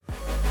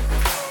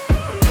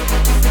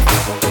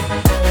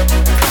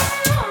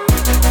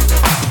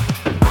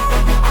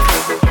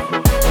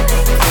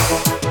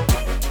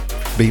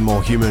Be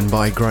More Human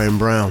by Graham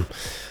Brown.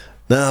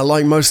 Now,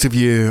 like most of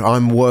you,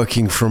 I'm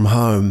working from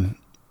home.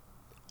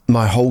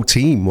 My whole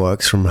team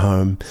works from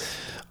home.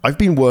 I've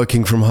been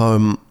working from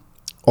home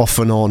off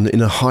and on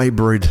in a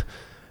hybrid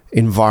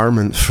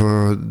environment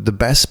for the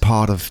best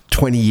part of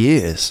 20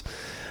 years.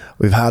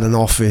 We've had an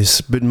office,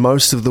 but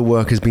most of the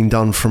work has been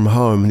done from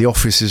home. The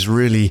office is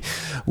really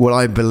what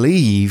I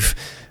believe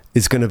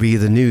is going to be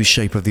the new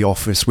shape of the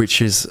office,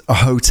 which is a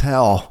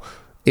hotel.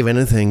 If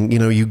anything,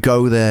 you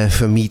go there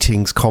for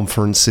meetings,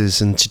 conferences,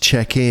 and to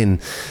check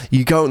in.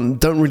 You don't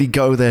really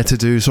go there to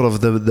do sort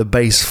of the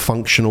base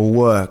functional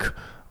work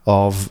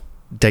of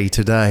day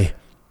to day.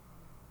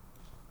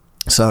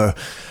 So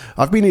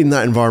I've been in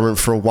that environment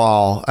for a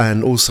while,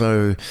 and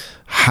also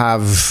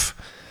have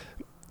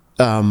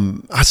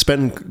I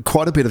spent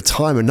quite a bit of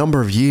time, a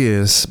number of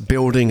years,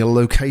 building a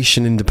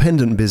location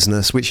independent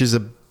business, which is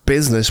a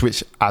business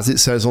which, as it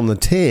says on the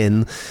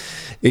tin,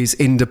 is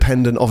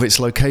independent of its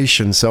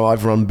location. So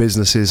I've run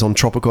businesses on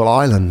tropical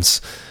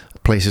islands,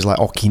 places like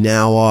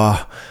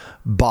Okinawa,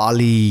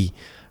 Bali,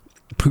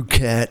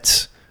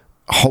 Phuket,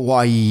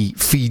 Hawaii,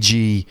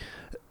 Fiji.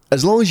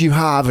 As long as you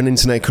have an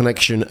internet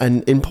connection,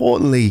 and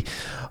importantly,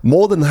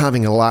 more than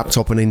having a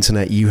laptop and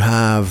internet, you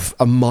have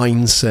a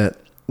mindset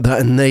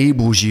that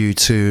enables you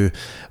to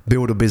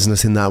build a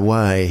business in that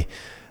way,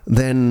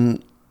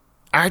 then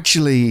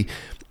actually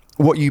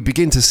what you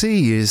begin to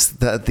see is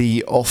that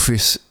the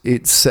office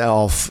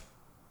itself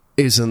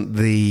isn't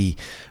the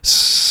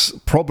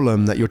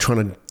problem that you're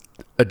trying to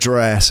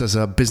address as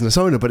a business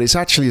owner, but it's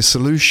actually a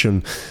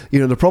solution.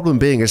 The problem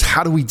being is,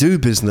 how do we do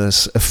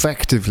business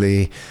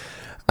effectively?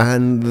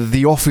 And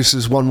the office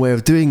is one way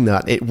of doing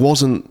that. It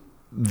wasn't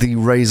the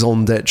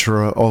raison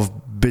d'etre of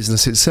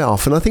business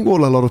itself. And I think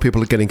what a lot of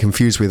people are getting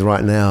confused with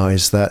right now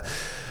is that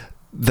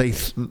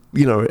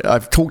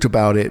I've talked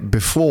about it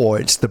before.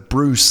 It's the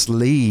Bruce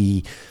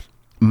Lee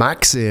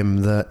maxim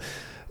that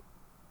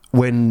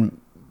when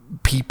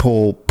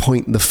people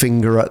point the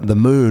finger at the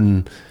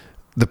moon,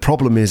 the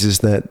problem is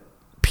that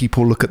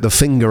people look at the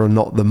finger and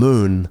not the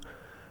moon.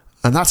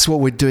 And that's what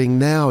we're doing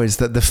now, is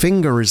that the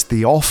finger is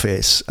the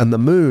office and the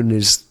moon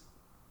is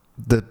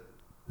the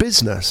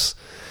business.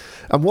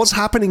 And what's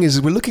happening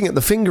is we're looking at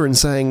the finger and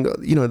saying,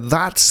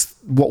 that's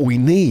what we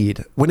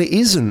need, when it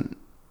isn't.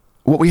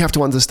 What we have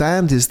to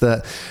understand is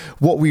that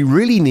what we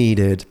really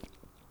needed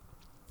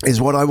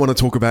is what I want to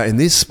talk about in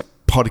this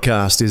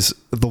podcast, is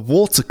the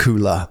water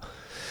cooler.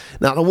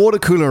 Now, the water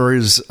cooler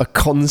is a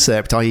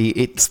concept, i.e.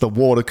 it's the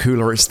water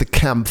cooler, it's the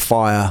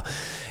campfire.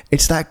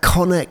 It's that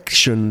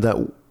connection that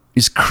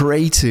is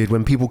created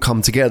when people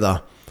come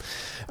together.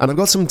 And I've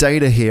got some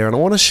data here, and I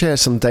want to share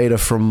some data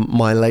from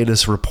my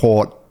latest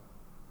report,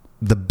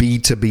 the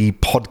B2B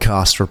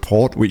podcast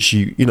report, which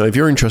if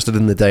you're interested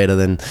in the data,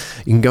 then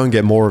you can go and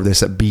get more of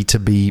this at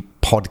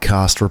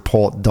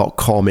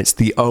b2bpodcastreport.com. It's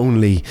the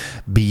only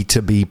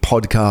B2B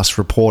podcast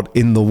report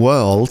in the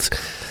world.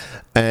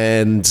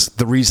 And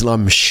the reason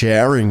I'm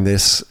sharing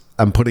this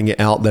and putting it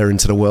out there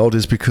into the world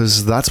is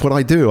because that's what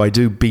I do. I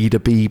do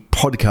B2B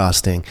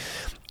podcasting,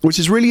 which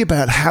is really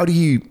about how do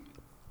you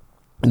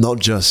not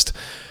just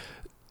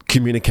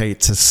communicate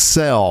to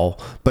sell,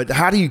 but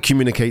how do you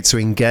communicate to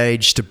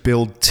engage, to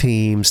build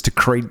teams, to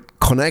create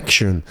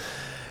connection?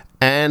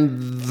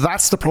 And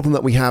that's the problem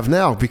that we have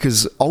now,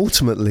 because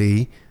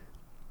ultimately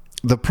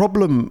the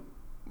problem,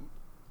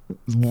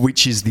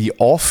 which is the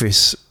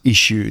office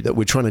issue that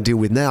we're trying to deal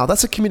with now,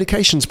 that's a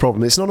communications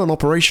problem. It's not an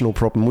operational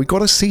problem. We've got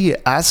to see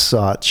it as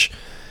such,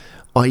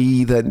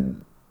 i.e. that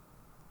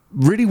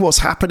really what's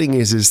happening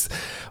is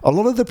a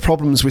lot of the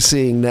problems we're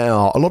seeing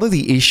now, a lot of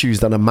the issues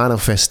that are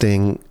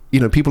manifesting,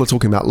 people are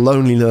talking about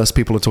loneliness,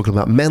 people are talking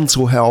about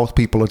mental health,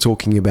 people are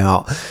talking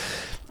about,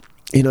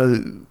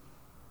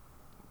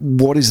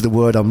 what is the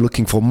word I'm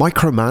looking for?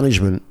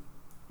 Micromanagement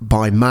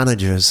by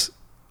managers,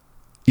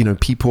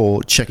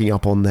 people checking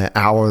up on their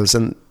hours.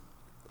 And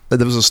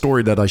there was a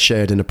story that I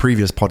shared in a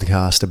previous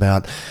podcast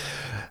about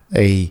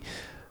a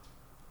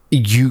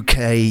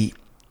UK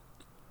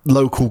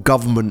local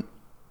government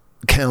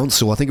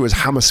council, I think it was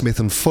Hammersmith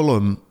and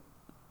Fulham,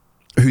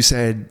 who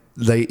said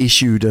they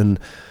issued an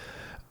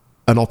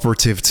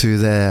operative to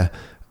their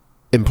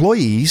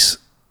employees,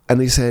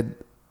 and they said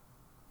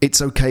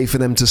it's okay for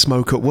them to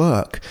smoke at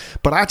work.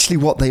 But actually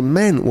what they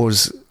meant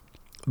was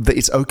that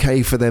it's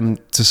okay for them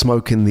to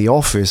smoke in the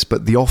office,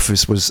 but the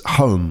office was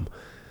home.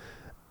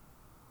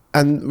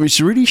 And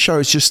which really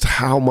shows just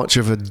how much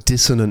of a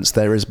dissonance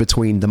there is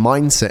between the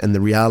mindset and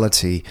the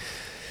reality,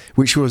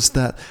 which was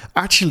that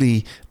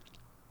actually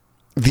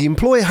the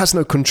employer has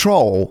no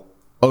control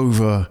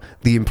over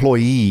the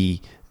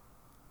employee's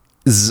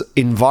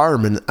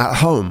environment at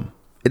home.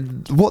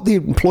 What the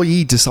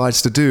employee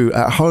decides to do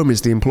at home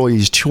is the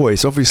employee's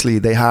choice. Obviously,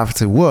 they have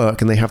to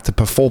work and they have to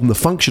perform the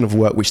function of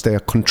work which they are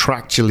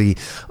contractually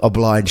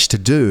obliged to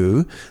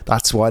do.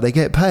 That's why they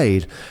get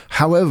paid.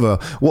 However,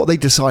 what they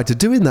decide to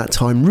do in that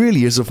time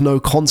really is of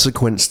no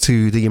consequence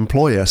to the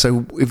employer.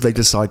 So if they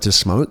decide to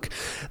smoke,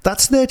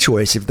 that's their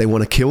choice. If they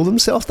want to kill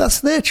themselves,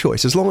 that's their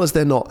choice. As long as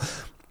they're not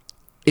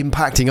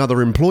impacting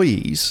other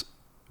employees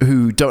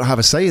who don't have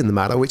a say in the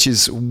matter, which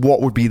is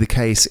what would be the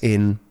case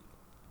in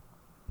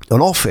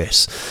an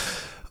office.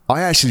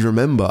 I actually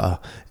remember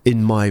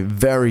in my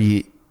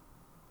very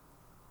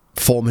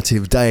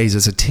formative days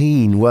as a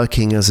teen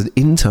working as an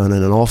intern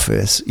in an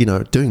office,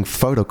 doing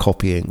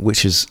photocopying,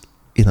 which is,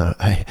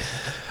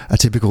 a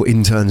typical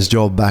intern's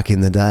job back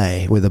in the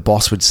day, where the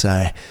boss would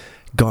say,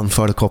 go and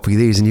photocopy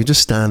these, and you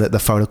just stand at the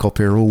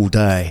photocopier all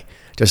day,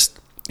 just,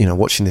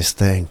 watching this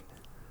thing,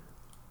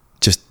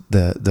 just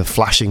the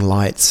flashing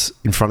lights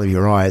in front of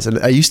your eyes. And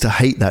I used to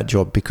hate that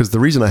job, because the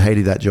reason I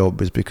hated that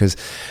job is because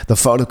the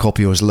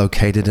photocopier was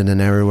located in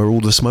an area where all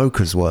the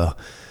smokers were.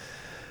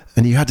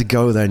 And you had to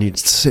go there and you'd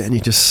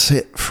just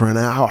sit for an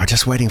hour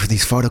just waiting for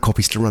these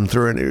photocopies to run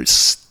through, and it would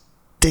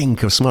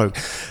stink of smoke.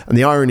 And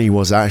the irony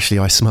was, actually,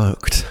 I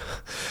smoked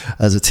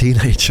as a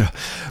teenager.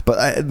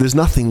 But there's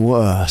nothing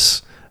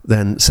worse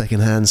than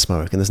secondhand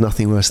smoke, and there's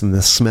nothing worse than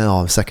the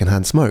smell of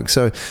secondhand smoke.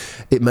 So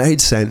it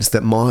made sense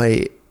that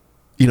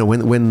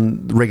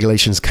when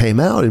regulations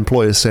came out,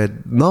 employers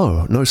said,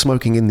 no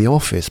smoking in the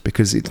office,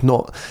 because it's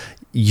not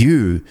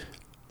you're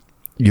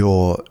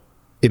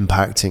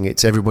impacting,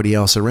 it's everybody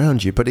else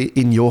around you. But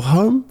in your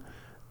home,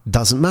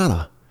 doesn't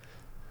matter.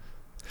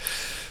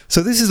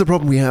 So this is the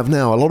problem we have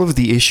now. A lot of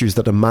the issues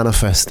that are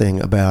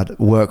manifesting about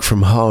work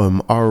from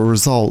home are a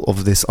result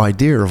of this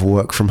idea of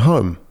work from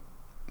home,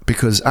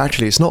 because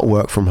actually it's not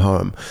work from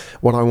home.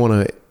 What I want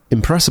to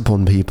impress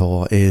upon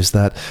people is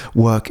that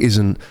work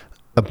isn't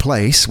a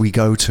place we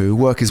go to,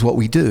 work is what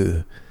we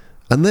do.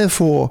 And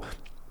therefore,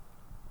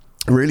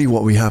 really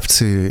what we have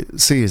to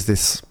see is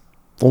this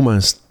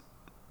almost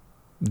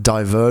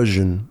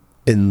diversion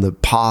in the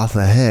path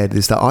ahead,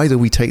 is that either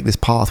we take this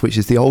path, which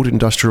is the old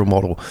industrial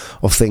model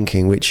of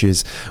thinking, which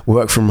is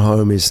work from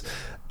home is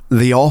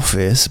the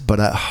office, but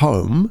at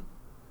home,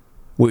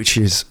 which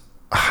is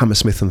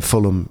Hammersmith and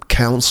Fulham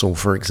Council,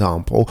 for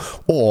example,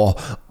 or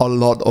a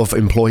lot of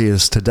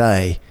employers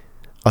today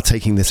are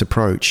taking this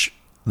approach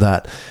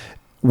that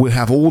we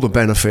have all the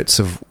benefits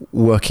of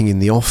working in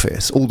the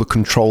office, all the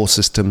control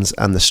systems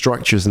and the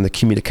structures and the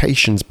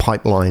communications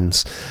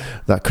pipelines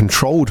that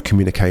controlled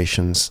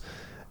communications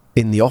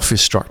in the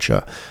office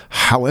structure.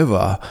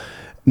 However,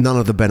 none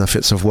of the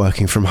benefits of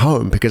working from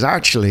home, because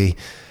actually,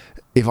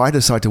 if I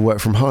decide to work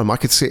from home, I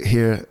could sit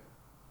here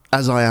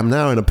as I am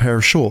now in a pair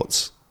of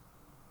shorts,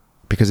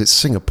 because it's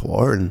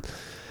Singapore and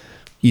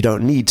you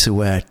don't need to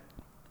wear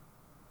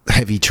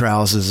heavy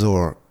trousers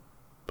or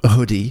a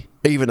hoodie,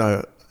 even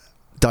though,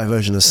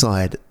 diversion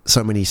aside,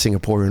 so many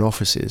Singaporean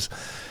offices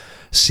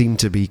seem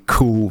to be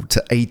cool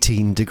to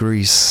 18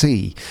 degrees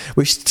C,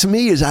 which to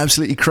me is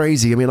absolutely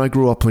crazy. I mean, I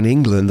grew up in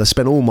England. I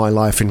spent all my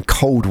life in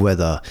cold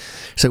weather.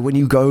 So when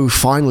you go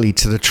finally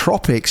to the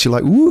tropics, you're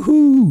like,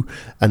 woohoo!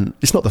 And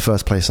it's not the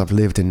first place I've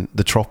lived in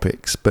the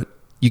tropics, but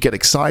you get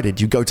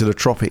excited. You go to the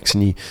tropics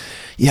and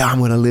I'm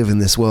going to live in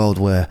this world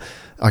where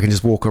I can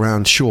just walk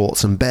around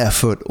shorts and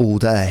barefoot all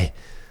day.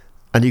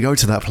 And you go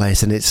to that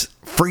place and it's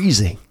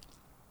freezing.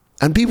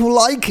 And people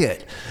like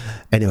it.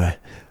 Anyway,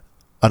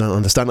 I don't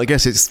understand. I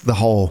guess it's the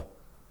whole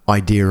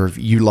idea of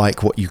you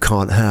like what you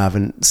can't have.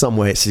 And some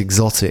way it's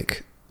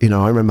exotic.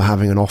 I remember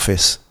having an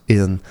office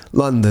in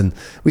London.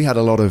 We had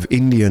a lot of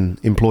Indian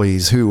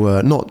employees who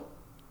were not,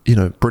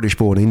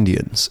 British-born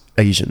Indians,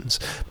 Asians,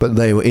 but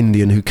they were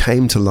Indian who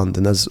came to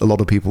London, as a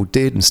lot of people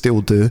did and still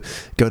do,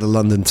 go to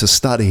London to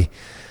study.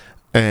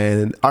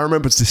 And I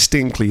remember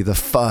distinctly the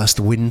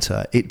first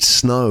winter, it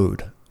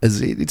snowed,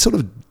 as it sort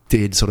of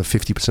did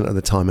 50% of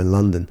the time in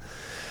London.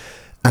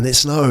 And it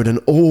snowed, and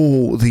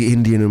all the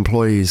Indian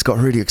employees got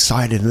really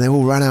excited, and they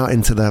all ran out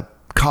into the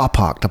car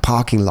park, the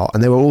parking lot,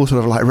 and they were all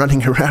sort of like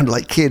running around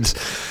like kids.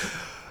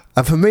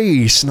 And for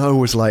me, snow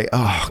was like,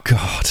 oh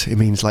God, it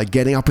means like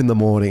getting up in the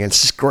morning and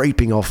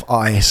scraping off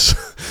ice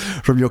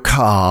from your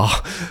car.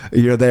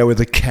 You're there with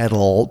a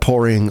kettle,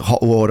 pouring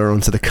hot water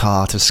onto the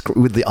car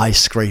with the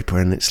ice scraper,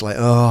 and it's like,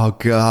 oh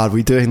God,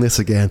 we're doing this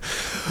again.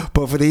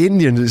 But for the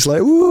Indians, it's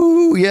like,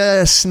 ooh,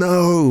 yeah,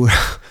 snow.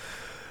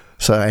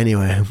 So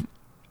anyway,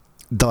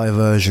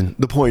 diversion.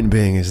 The point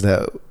being is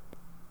that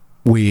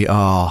we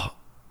are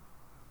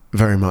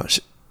very much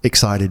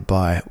excited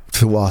by,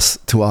 to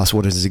us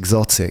what is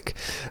exotic.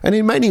 And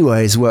in many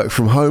ways, work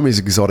from home is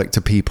exotic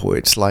to people.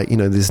 It's like,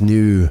 this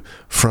new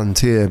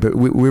frontier, but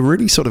we're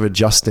really sort of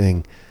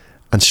adjusting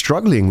and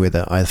struggling with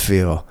it. I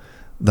feel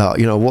that,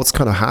 what's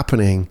kind of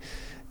happening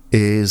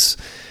is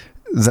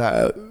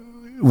that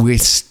we're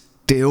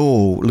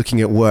still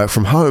looking at work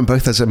from home,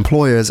 both as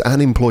employers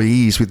and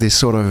employees, with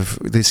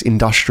this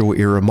industrial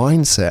era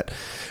mindset,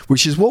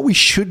 which is what we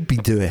should be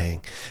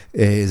doing.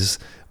 Is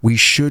we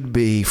should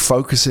be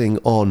focusing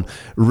on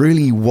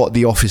really what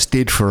the office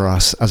did for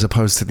us, as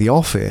opposed to the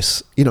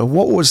office.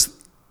 What was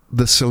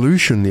the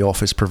solution the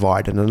office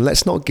provided? And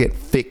let's not get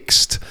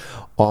fixed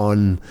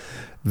on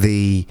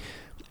the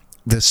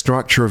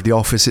structure of the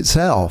office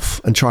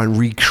itself and try and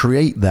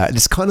recreate that.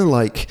 It's kind of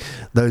like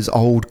those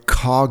old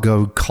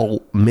cargo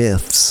cult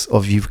myths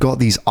of, you've got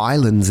these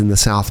islands in the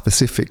South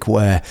Pacific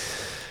where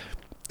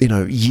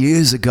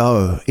years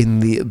ago in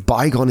the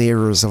bygone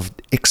eras of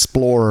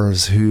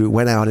explorers who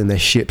went out in their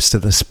ships to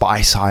the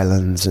Spice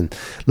Islands and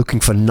looking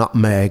for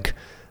nutmeg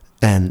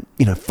and,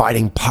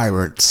 fighting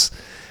pirates,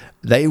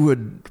 they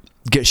would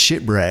get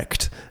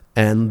shipwrecked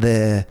and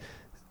their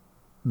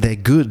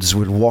goods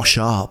would wash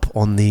up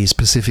on these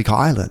Pacific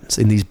islands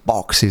in these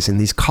boxes, in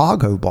these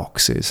cargo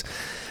boxes.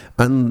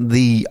 And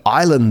the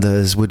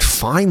islanders would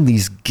find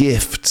these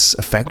gifts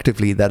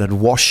effectively that had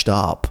washed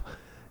up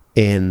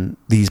in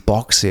these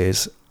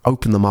boxes,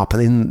 open them up,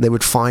 and then they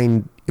would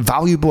find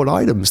valuable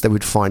items. They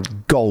would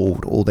find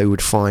gold, or they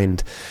would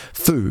find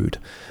food,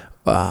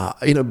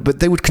 but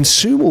they would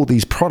consume all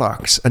these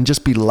products and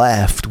just be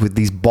left with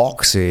these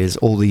boxes,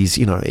 all these,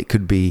 it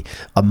could be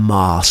a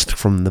mast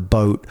from the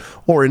boat,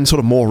 or in sort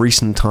of more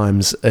recent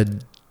times,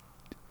 an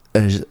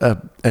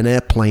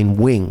airplane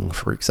wing,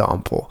 for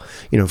example,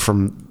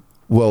 from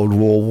World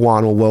War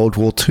I or World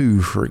War II,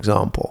 for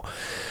example.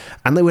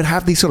 And they would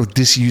have these sort of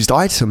disused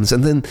items.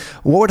 And then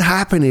what would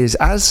happen is,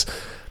 as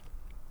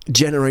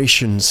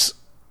generations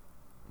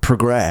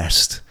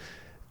progressed,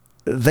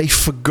 they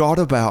forgot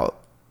about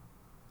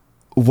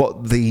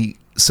what the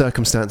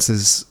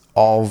circumstances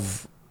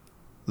of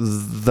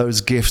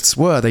those gifts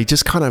were. They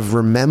just kind of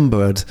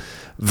remembered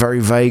very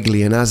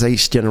vaguely. And as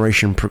each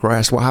generation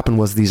progressed, what happened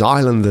was these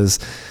islanders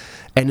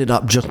ended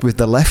up just with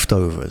the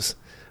leftovers,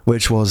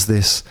 which was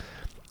this,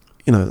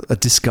 a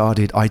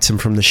discarded item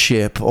from the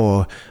ship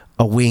or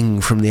a wing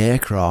from the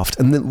aircraft.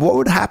 And then what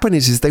would happen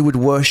is they would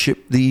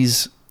worship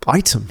these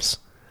items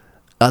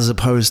as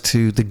opposed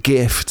to the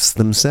gifts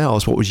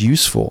themselves, what was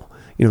useful,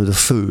 the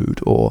food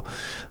or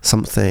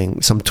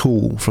something, some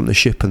tool from the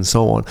ship and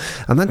so on.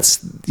 And that's,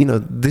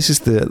 this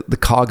is the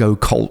cargo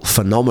cult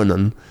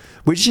phenomenon,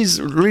 which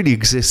really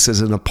exists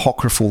as an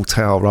apocryphal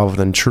tale rather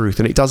than truth.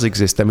 And it does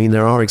exist. I mean,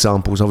 there are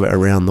examples of it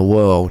around the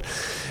world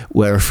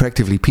where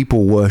effectively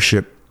people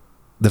worship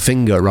the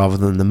finger rather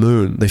than the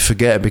moon. They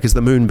forget because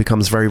the moon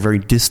becomes very, very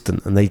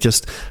distant, and they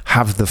just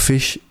have the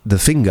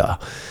finger.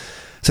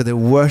 So they're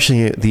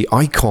worshipping the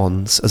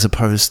icons as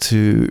opposed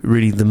to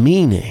really the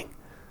meaning.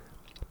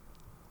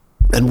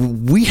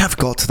 And we have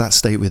got to that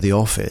state with The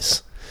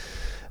Office.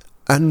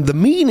 And the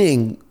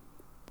meaning,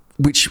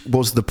 which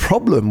was the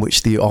problem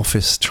which The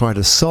Office tried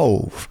to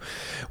solve,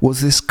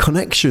 was this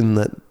connection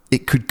that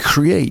it could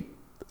create.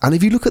 And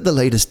if you look at the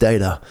latest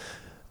data,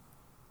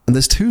 and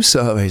there's two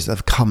surveys that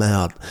have come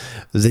out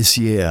this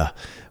year.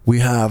 We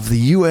have the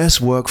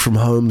US Work From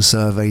Home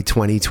Survey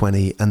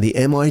 2020 and the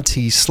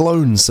MIT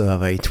Sloan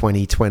Survey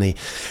 2020.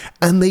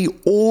 And they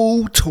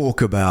all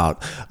talk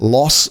about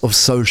loss of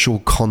social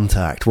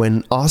contact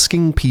when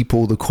asking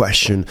people the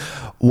question,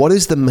 what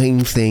is the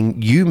main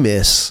thing you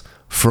miss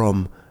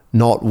from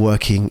not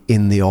working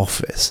in the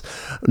office?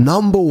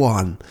 Number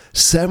one,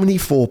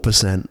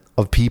 74%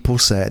 of people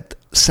said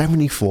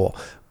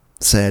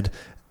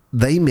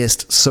they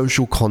missed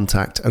social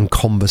contact and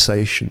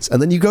conversations.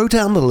 And then you go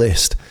down the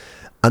list,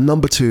 and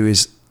number two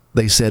is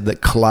they said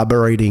that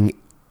collaborating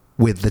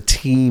with the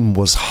team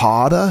was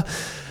harder.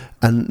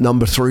 And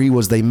number three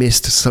was they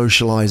missed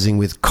socializing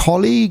with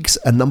colleagues.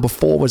 And number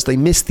four was they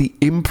missed the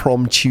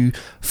impromptu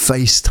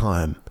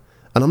FaceTime.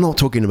 And I'm not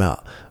talking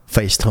about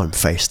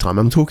FaceTime.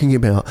 I'm talking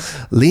about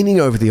leaning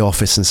over the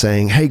office and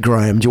saying, hey,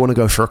 Graham, do you want to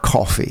go for a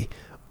coffee?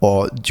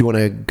 Or do you want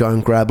to go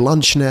and grab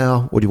lunch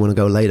now? Or do you want to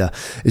go later?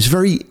 It's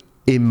very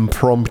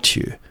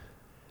impromptu.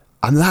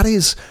 And that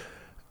is,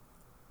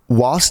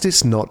 whilst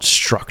it's not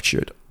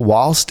structured,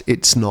 whilst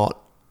it's not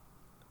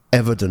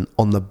evident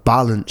on the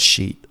balance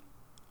sheet,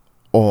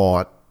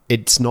 or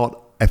it's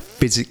not a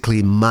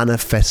physically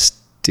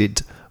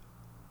manifested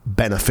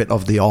benefit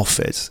of the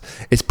office,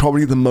 it's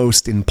probably the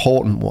most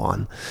important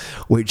one,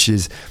 which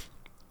is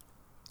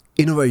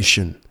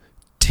innovation,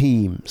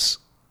 teams,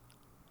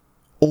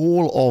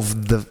 all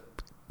of the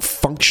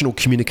functional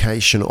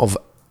communication of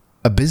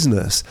a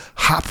business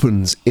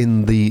happens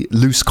in the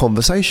loose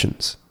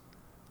conversations.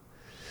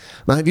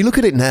 Now, if you look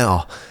at it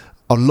now,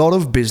 a lot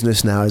of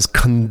business now is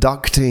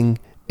conducting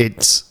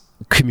its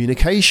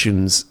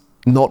communications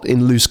not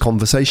in loose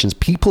conversations.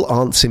 People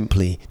aren't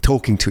simply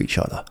talking to each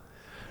other.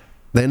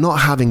 They're not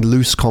having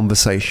loose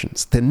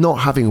conversations. They're not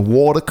having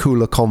water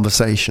cooler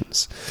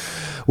conversations.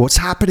 What's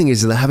happening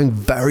is they're having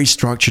very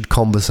structured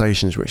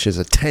conversations, which is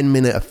a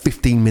 10-minute, a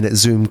 15-minute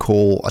Zoom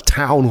call, a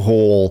town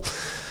hall,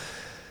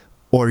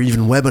 or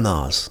even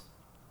webinars.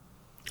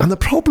 And the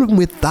problem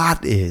with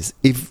that is,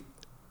 if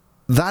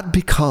that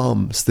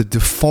becomes the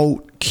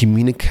default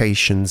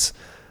communications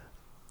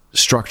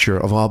structure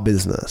of our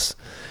business,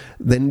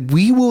 then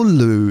we will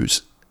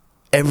lose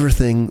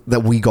everything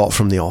that we got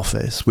from the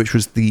office, which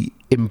was the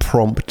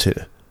impromptu,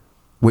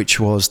 which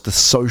was the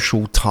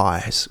social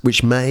ties,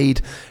 which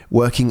made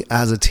working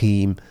as a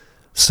team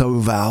so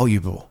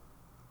valuable.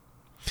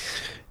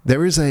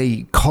 There is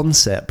a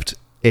concept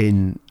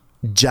in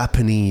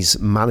Japanese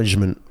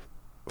management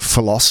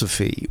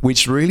philosophy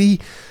which really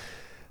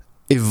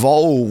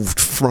evolved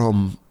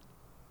from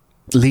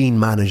lean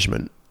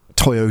management,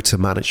 Toyota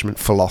management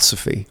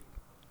philosophy.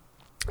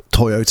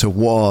 Toyota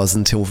was,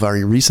 until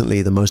very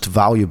recently, the most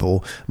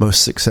valuable,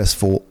 most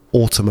successful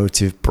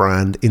automotive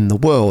brand in the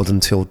world,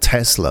 until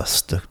Tesla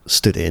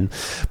stood in.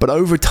 But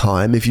over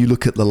time, if you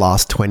look at the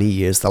last 20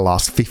 years, the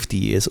last 50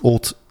 years,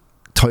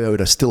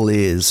 Toyota still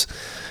is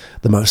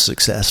the most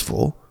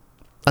successful,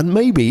 and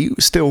maybe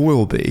still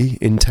will be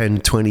in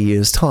 10, 20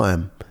 years'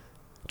 time.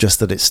 Just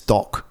that its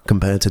stock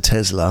compared to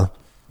Tesla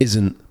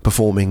isn't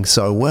performing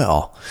so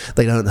well.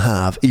 They don't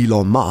have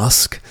Elon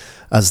Musk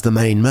as the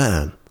main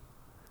man.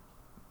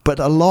 But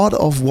a lot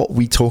of what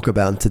we talk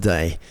about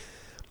today,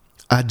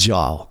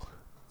 agile,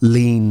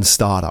 lean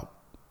startup,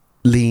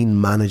 lean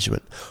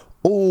management,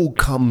 all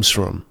comes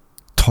from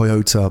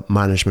Toyota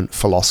management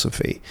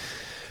philosophy.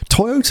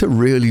 Toyota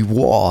really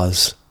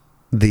was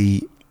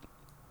the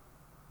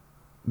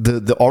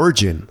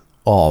origin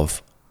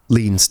of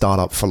lean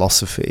startup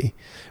philosophy,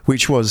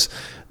 which was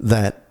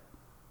that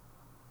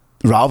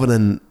rather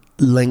than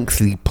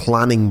lengthy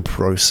planning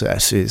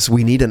processes,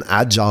 we need an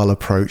agile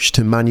approach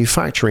to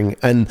manufacturing.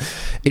 And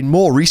in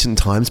more recent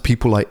times,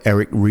 people like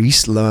Eric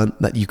Ries learned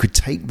that you could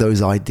take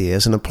those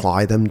ideas and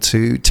apply them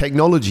to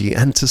technology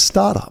and to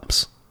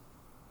startups.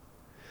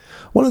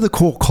 One of the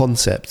core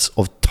concepts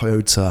of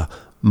Toyota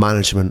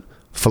management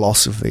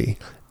philosophy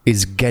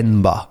is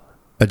Gemba,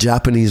 a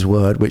Japanese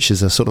word which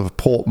is a sort of a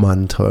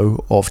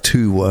portmanteau of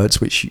two words,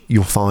 which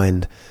you'll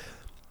find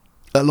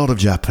a lot of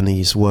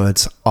Japanese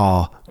words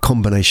are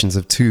combinations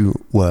of two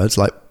words,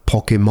 like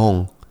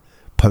Pokemon,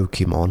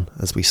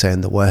 as we say in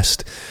the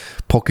West.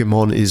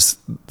 Pokemon is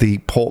the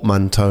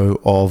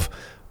portmanteau of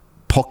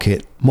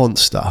pocket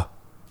monster,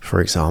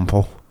 for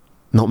example.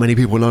 Not many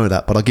people know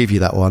that, but I'll give you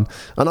that one.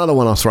 Another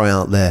one I'll throw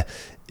out there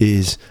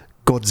is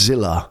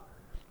Godzilla.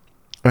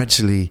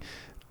 Actually,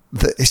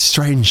 it's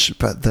strange,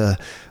 but the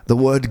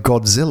word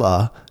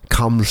Godzilla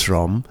comes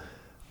from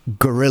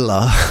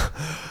gorilla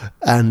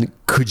and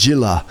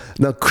Kujilla.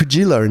 Now,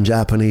 Kujilla in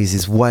Japanese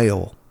is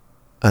whale,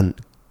 and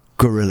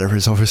gorilla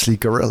is obviously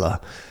gorilla.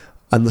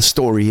 And the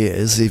story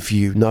is, if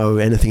you know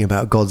anything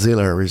about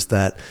Godzilla, is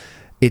that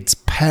its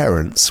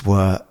parents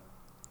were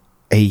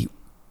a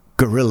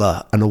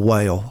gorilla and a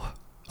whale.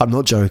 I'm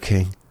not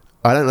joking.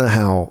 I don't know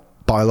how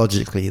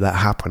biologically that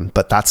happened,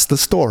 but that's the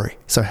story.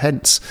 So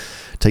hence,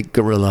 take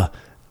gorilla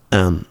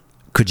and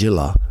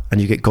Kujilla,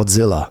 and you get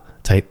Godzilla.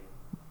 Take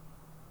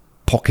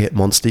pocket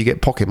monster, you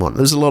get Pokemon.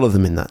 There's a lot of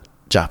them in that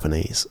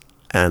Japanese,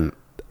 and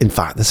in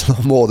fact there's a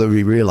lot more than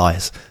we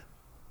realize.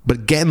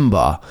 But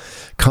Gemba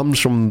comes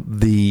from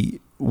the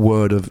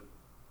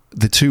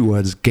two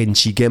words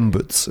Genchi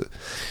Genbutsu.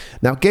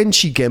 Now,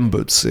 Genchi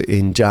Genbutsu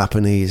in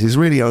Japanese is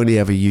really only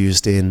ever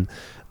used in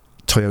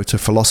Toyota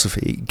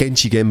philosophy.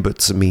 Genchi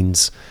Genbutsu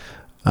means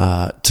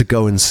to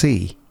go and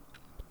see.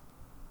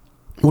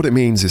 What it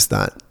means is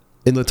that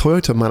in the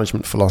Toyota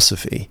management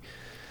philosophy,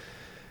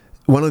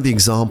 one of the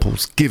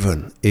examples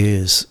given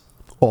is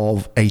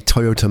of a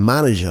Toyota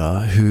manager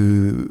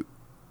who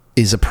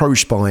is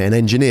approached by an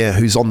engineer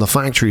who's on the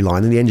factory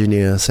line, and the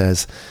engineer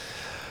says,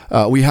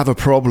 we have a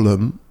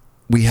problem.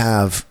 We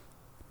have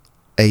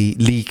a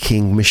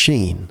leaking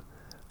machine,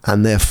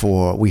 and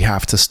therefore we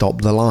have to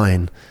stop the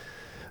line.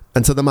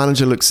 And so the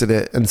manager looks at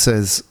it and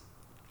says,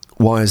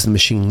 why is the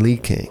machine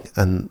leaking?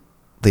 And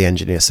the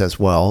engineer says,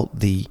 well,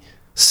 the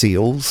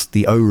seals,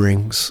 the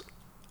O-rings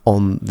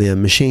on the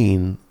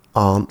machine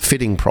aren't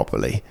fitting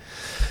properly.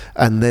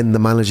 And then the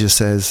manager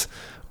says,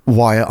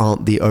 why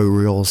aren't the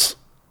O-rings,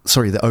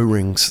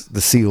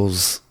 the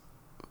seals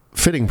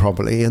fitting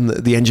properly? And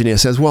the engineer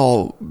says,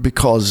 well,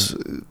 because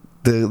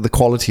the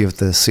quality of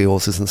the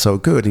seals isn't so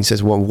good. And he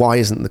says, well, why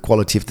isn't the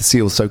quality of the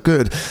seals so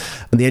good?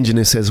 And the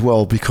engineer says,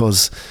 well,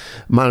 because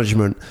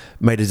management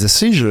made a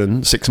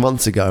decision 6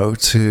 months ago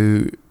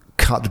to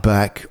cut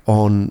back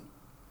on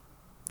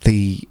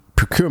the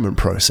procurement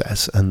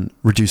process and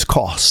reduce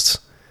costs.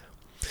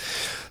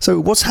 So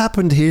what's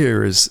happened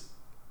here is,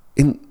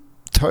 in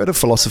Toyota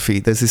philosophy,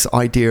 there's this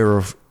idea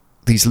of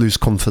these loose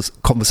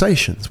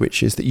conversations,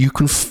 which is that you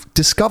can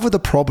discover the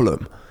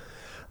problem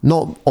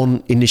not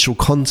on initial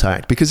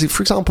contact. Because if,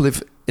 for example,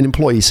 if an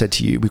employee said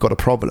to you, we've got a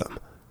problem,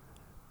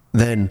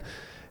 then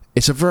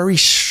it's a very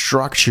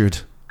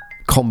structured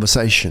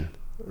conversation,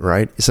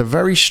 right? It's a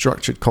very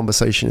structured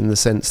conversation in the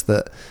sense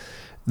that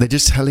they're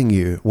just telling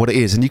you what it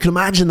is. And you can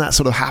imagine that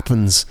sort of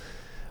happens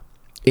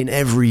in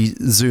every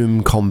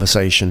Zoom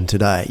conversation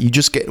today. You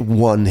just get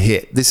one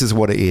hit. This is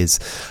what it is.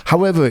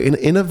 However,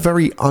 in a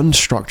very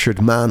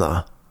unstructured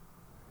manner,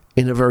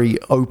 in a very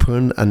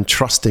open and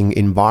trusting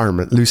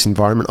environment, loose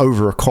environment,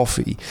 over a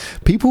coffee,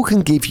 people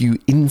can give you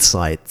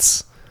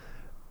insights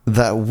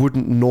that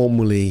wouldn't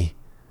normally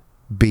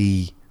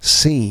be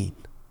seen.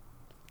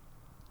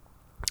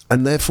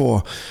 And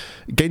therefore,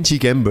 Genchi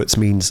Genbutsu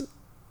means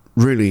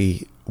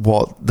really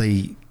what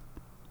they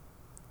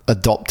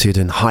adopted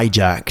and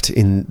hijacked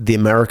in the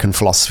American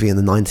philosophy in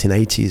the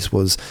 1980s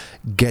was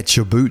get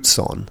your boots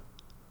on.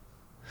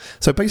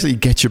 So basically,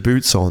 get your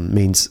boots on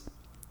means,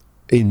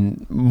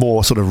 in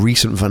more sort of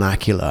recent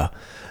vernacular,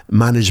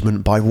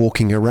 management by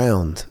walking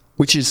around,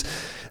 which is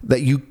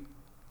that you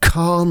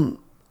can't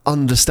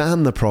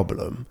understand the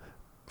problem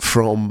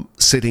from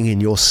sitting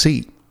in your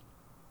seat.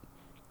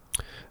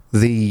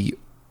 The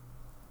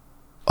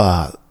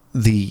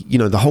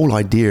whole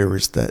idea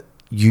is that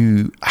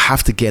you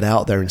have to get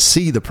out there and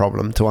see the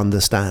problem to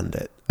understand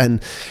it.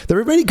 And there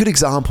are many good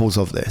examples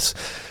of this.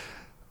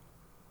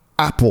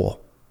 Apple,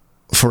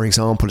 for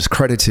example, is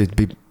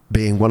credited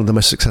being one of the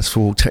most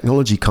successful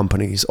technology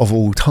companies of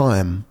all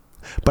time.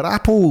 But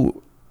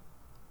Apple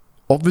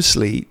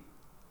obviously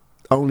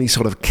only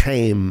sort of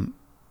came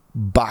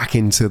back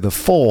into the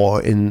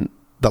fore in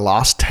the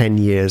last 10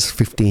 years,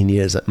 15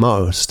 years at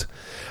most.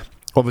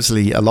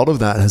 Obviously, a lot of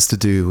that has to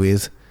do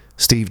with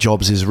Steve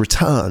Jobs'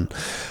 return.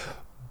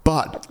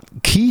 But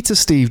key to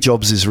Steve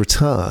Jobs'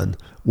 return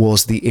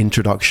was the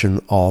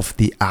introduction of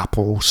the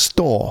Apple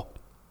Store.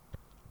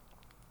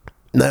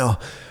 Now,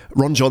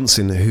 Ron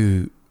Johnson,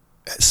 who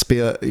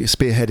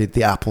spearheaded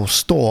the Apple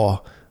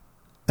Store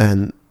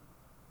and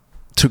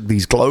took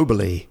these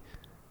globally,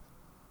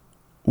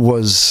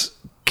 was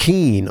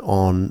keen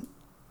on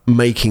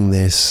making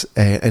this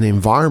an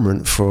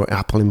environment for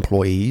Apple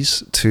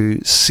employees to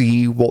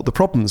see what the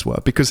problems were.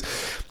 Because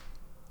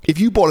if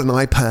you bought an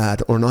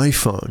iPad or an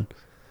iPhone,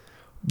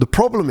 the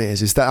problem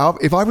is that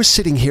if I was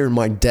sitting here in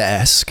my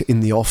desk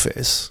in the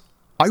office,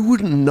 I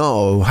wouldn't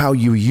know how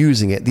you were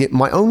using it.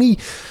 My only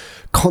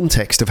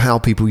context of how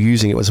people were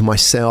using it was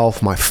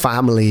myself, my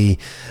family,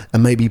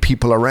 and maybe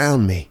people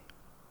around me.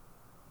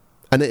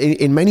 And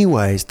in many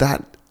ways,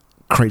 that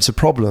creates a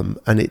problem.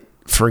 And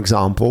for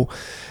example,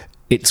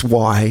 it's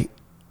why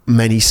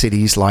many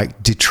cities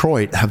like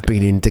Detroit have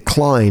been in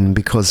decline,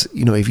 because,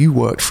 if you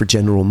worked for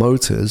General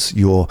Motors,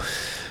 your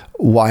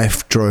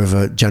wife drove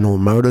a General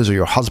Motors or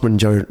your husband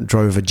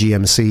drove a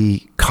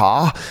GMC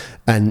car,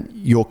 and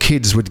your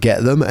kids would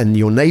get them and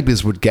your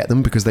neighbors would get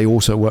them because they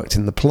also worked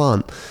in the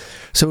plant.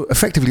 So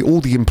effectively, all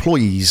the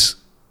employees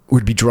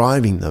would be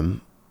driving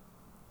them,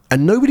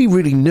 and nobody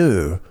really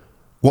knew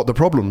what the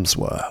problems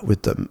were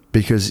with them,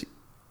 because,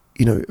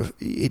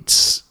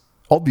 it's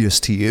obvious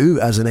to you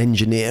as an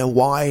engineer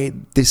why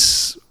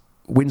this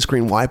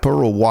windscreen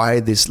wiper or why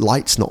this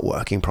light's not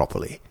working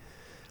properly.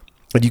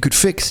 And you could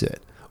fix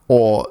it.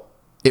 Or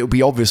it would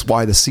be obvious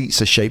why the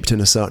seats are shaped in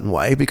a certain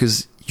way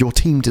because your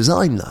team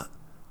designed that.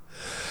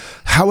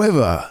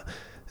 However,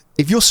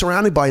 if you're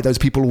surrounded by those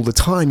people all the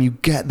time, you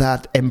get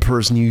that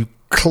emperor's new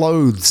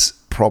clothes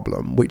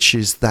problem, which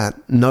is that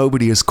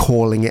nobody is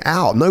calling it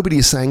out. Nobody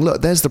is saying,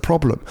 look, there's the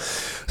problem.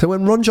 So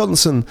when Ron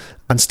Johnson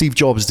and Steve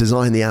Jobs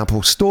designed the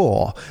Apple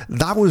Store,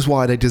 that was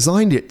why they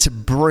designed it, to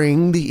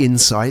bring the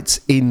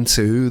insights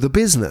into the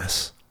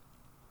business.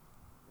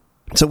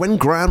 So when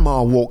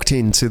grandma walked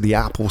into the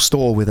Apple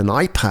Store with an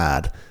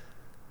iPad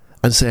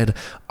and said,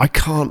 I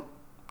can't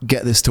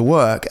get this to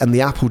work, and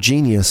the Apple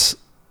Genius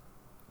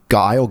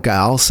guy or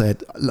gal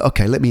said,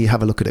 okay, let me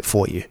have a look at it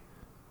for you.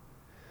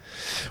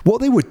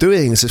 What they were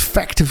doing is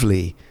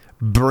effectively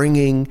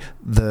bringing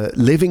the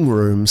living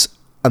rooms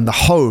and the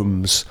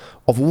homes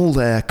of all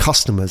their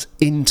customers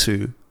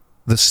into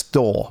the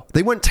store.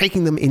 They weren't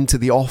taking them into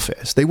the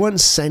office. They weren't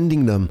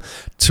sending them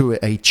to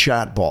a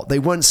chatbot. They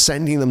weren't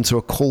sending them to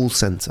a call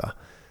center.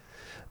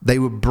 They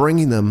were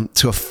bringing them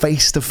to a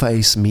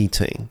face-to-face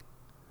meeting,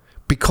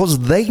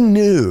 because they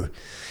knew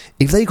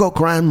if they got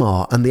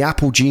grandma and the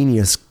Apple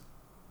Genius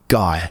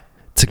guy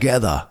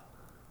together,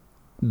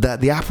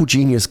 that the Apple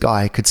Genius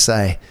guy could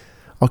say,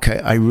 okay,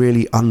 I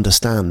really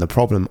understand the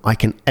problem. I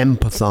can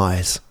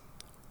empathize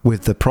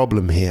with the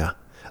problem here.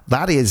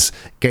 That is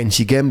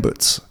Genshi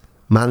Genbutsu,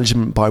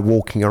 management by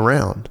walking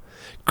around,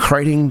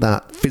 creating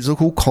that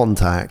physical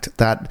contact,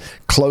 that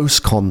close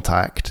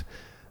contact,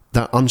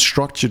 that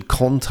unstructured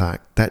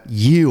contact that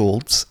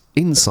yields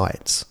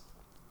insights.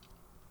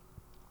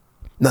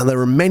 Now, there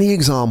are many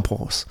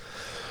examples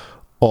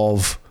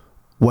of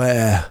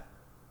where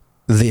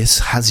this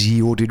has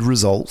yielded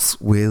results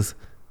with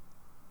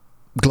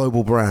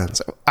global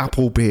brands,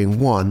 Apple being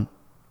one.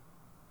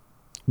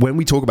 When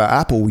we talk about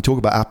Apple, we talk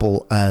about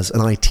Apple as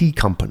an IT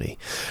company.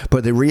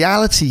 But the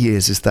reality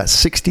is that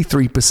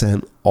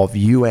 63% of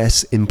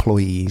US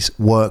employees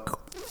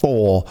work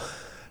for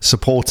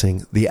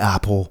supporting the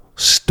Apple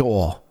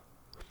Store.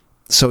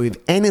 So if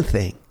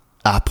anything,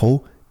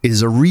 Apple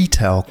is a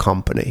retail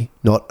company,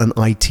 not an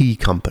IT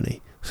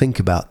company. Think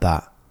about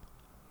that.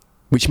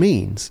 Which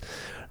means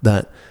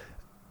that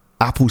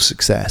Apple's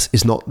success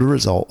is not the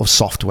result of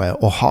software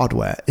or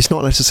hardware. It's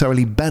not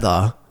necessarily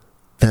better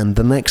than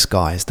the next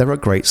guys. There are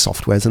great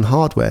softwares and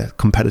hardware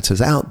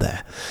competitors out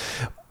there.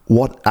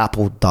 What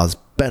Apple does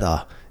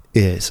better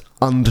is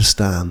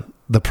understand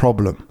the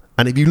problem.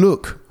 And if you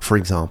look, for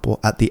example,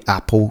 at the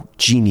Apple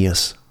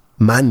Genius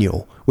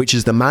manual, which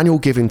is the manual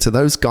given to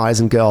those guys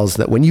and girls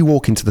that when you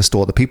walk into the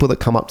store, the people that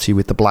come up to you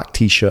with the black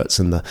t-shirts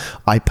and the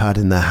iPad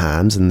in their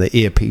hands and the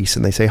earpiece,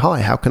 and they say,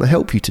 hi, how can I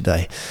help you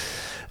today?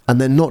 And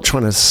they're not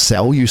trying to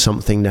sell you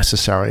something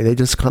necessarily. They're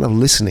just kind of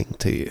listening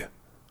to you.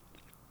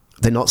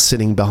 They're not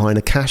sitting behind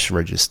a cash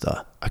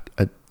register,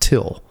 a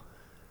till.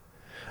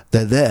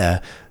 They're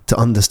there to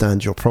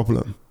understand your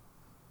problem.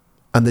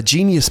 And the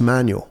Genius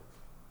Manual,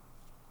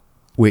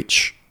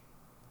 which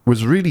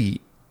was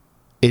really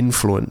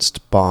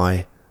influenced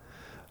by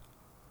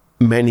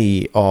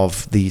many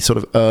of the sort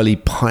of early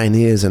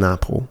pioneers in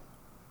Apple.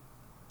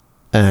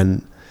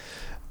 And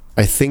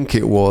I think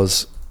it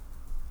was,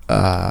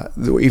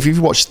 if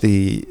you've watched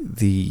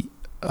the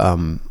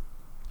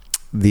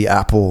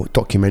Apple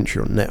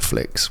documentary on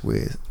Netflix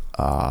with,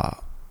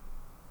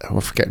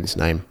 I'm forgetting his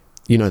name.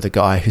 You know, the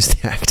guy who's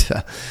the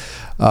actor.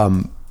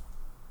 I'm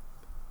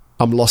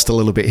lost a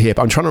little bit here,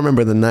 but I'm trying to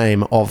remember the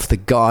name of the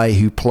guy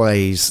who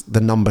plays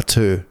the number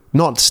 2.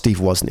 Not Steve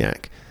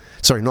Wozniak.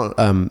 Sorry, not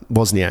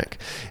Wozniak.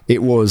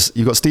 It was,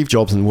 you've got Steve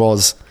Jobs and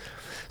Woz.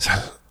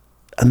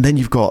 And then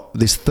you've got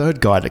this third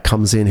guy that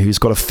comes in who's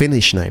got a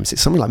Finnish name. It's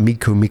something like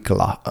Mikko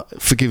Mikkola.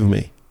 Forgive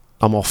me,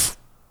 I'm off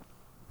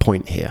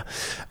point here.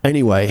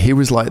 Anyway, he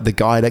was like the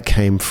guy that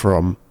came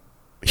from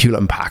Hewlett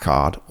and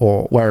Packard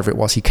or wherever it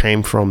was. He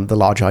came from the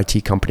large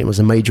IT company, was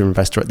a major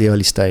investor at the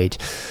early stage.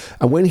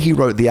 And when he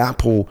wrote the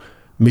Apple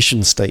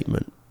mission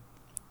statement,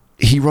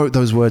 he wrote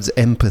those words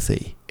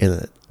empathy in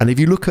it. And if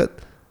you look at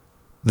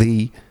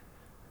the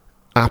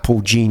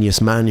Apple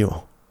Genius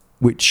Manual,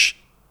 which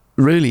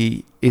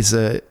really is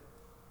a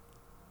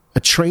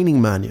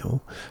training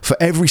manual for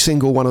every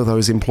single one of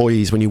those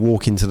employees when you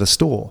walk into the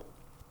store,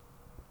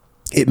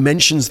 it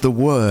mentions the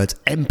word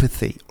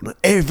empathy on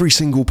every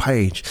single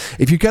page.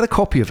 If you get a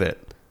copy of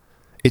it,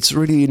 it's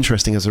really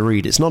interesting as a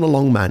read. It's not a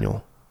long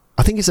manual.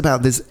 I think it's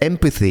about this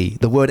empathy,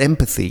 the word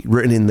empathy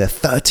written in there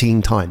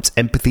 13 times.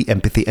 Empathy,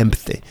 empathy,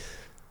 empathy.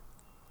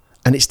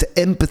 And it's to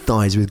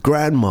empathize with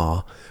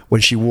grandma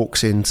when she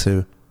walks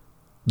into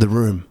the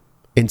room,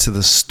 into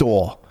the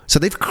store. So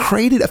they've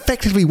created,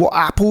 effectively what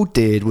Apple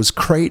did was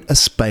create a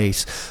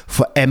space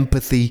for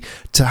empathy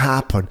to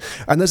happen.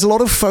 And there's a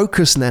lot of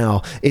focus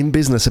now in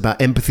business about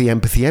empathy,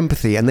 empathy,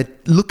 empathy. And they're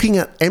looking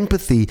at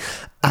empathy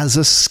as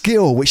a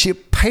skill, which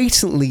it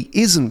patently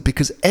isn't,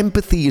 because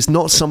empathy is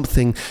not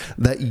something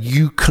that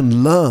you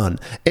can learn.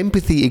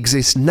 Empathy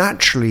exists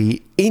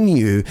naturally in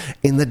you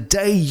in the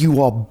day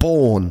you are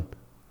born.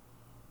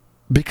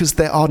 Because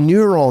there are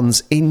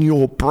neurons in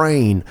your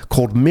brain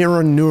called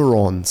mirror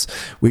neurons,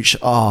 which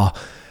are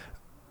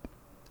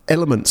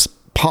elements,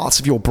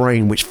 parts of your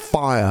brain which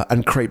fire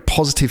and create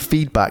positive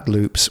feedback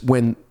loops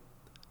when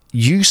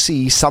you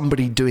see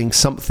somebody doing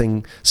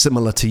something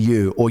similar to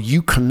you or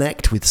you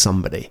connect with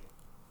somebody.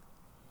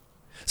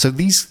 So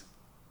these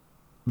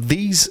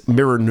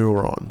mirror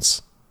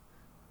neurons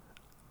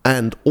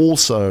and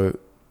also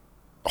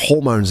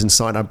hormones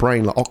inside our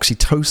brain like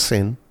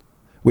oxytocin,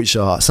 which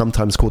are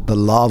sometimes called the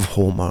love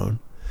hormone,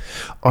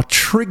 are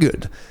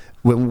triggered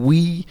when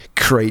we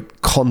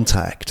create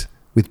contact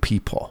with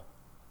people.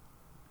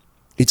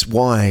 It's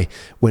why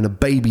when a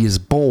baby is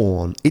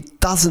born, it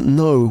doesn't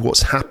know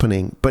what's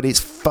happening, but its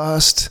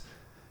first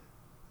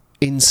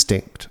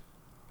instinct,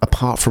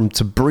 apart from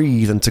to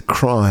breathe and to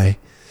cry,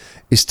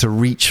 is to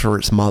reach for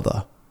its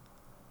mother.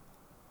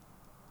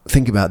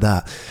 Think about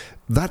that.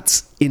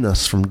 That's in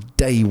us from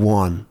day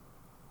one.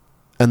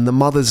 And the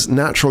mother's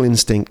natural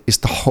instinct is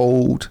to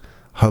hold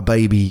her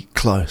baby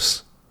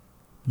close,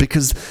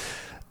 because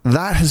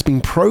that has been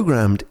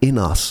programmed in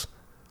us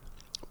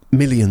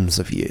millions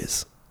of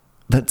years.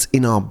 That's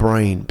in our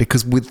brain,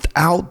 because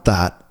without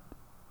that,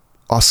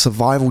 our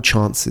survival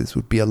chances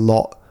would be a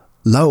lot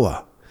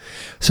lower.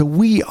 So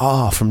we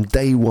are from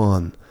day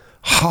one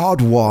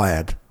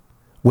hardwired,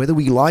 whether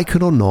we like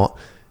it or not,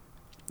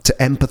 to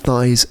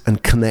empathize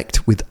and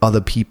connect with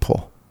other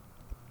people.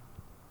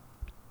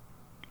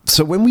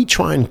 So when we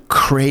try and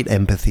create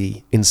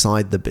empathy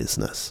inside the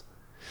business,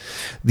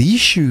 the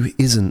issue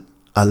isn't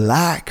a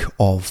lack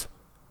of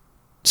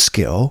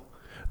skill.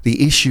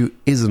 The issue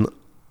isn't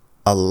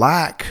a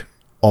lack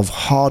of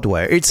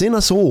hardware. It's in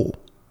us all,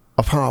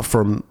 apart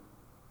from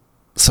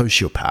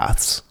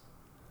sociopaths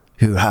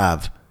who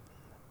have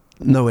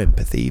no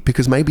empathy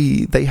because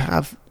maybe they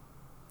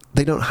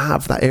don't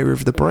have that area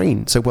of the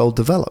brain so well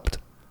developed.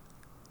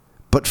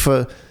 But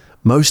for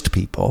most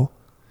people,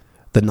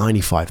 the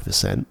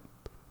 95%,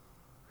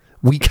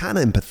 we can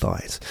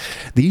empathize.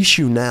 The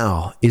issue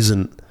now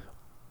isn't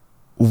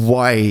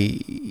why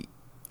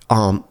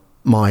aren't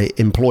my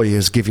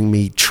employers giving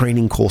me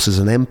training courses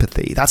on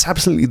empathy. That's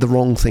absolutely the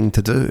wrong thing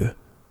to do.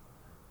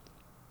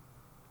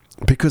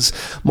 Because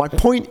my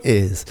point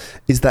is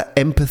that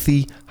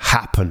empathy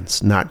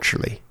happens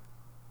naturally.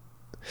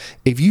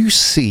 If you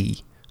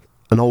see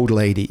an old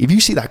lady, if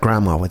you see that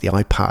grandma with the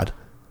iPad,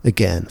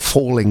 again,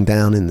 falling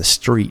down in the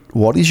street,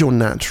 what is your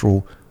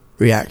natural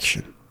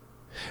reaction?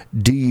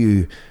 Do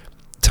you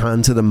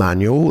turn to the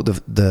manual,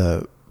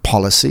 the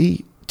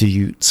policy? Do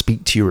you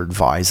speak to your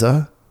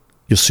advisor,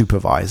 your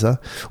supervisor,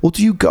 or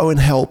do you go and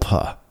help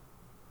her?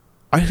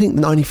 I think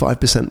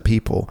 95%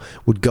 people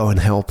would go and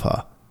help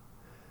her.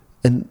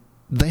 And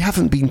they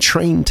haven't been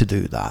trained to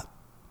do that.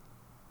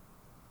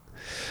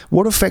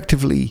 What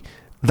effectively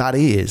that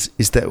is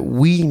that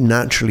we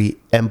naturally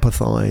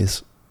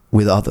empathize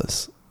with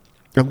others.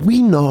 And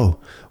we know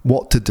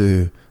what to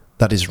do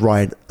that is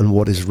right and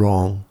what is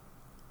wrong.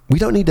 We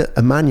don't need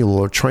a manual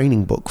or a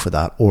training book for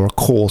that, or a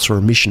course or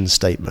a mission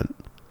statement.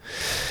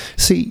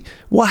 See,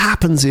 what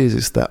happens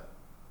is that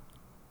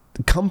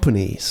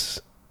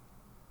companies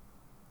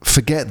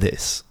forget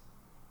this.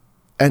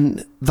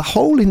 And the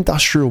whole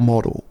industrial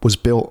model was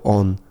built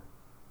on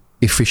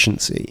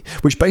efficiency,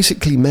 which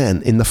basically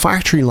meant in the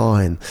factory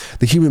line,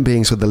 the human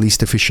beings were the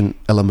least efficient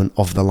element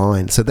of the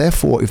line. So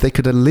therefore, if they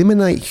could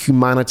eliminate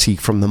humanity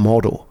from the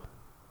model,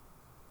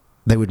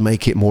 they would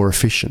make it more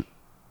efficient.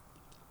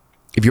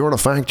 If you're in a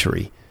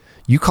factory,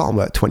 you can't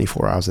work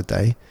 24 hours a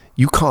day.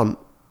 You can't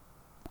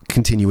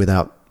continue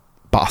without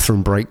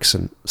bathroom breaks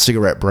and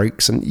cigarette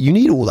breaks, and you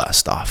need all that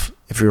stuff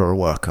if you're a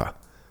worker.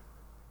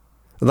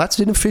 And that's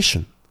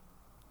inefficient.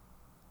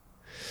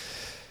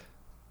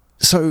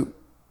 So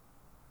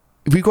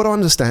we've got to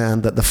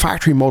understand that the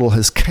factory model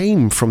has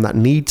came from that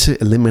need to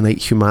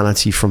eliminate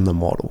humanity from the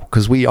model,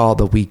 because we are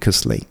the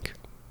weakest link.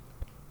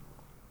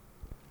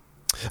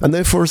 And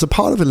therefore, as a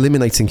part of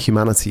eliminating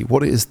humanity,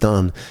 what it has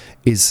done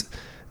is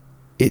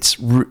it's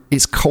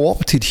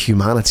co-opted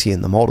humanity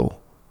in the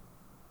model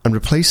and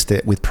replaced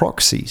it with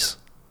proxies.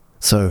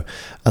 So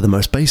at the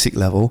most basic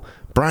level,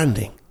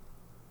 branding.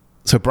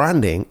 So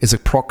branding is a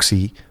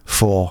proxy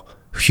for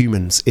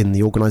humans in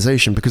the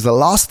organization, because the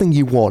last thing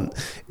you want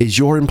is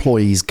your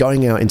employees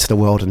going out into the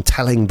world and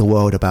telling the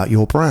world about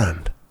your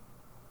brand,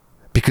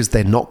 because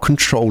they're not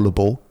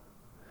controllable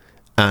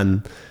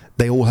and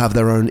they all have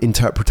their own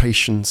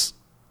interpretations,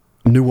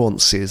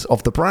 nuances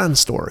of the brand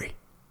story.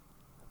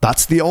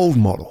 That's the old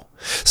model.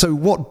 So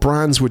what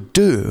brands would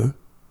do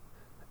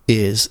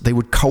is they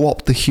would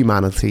co-opt the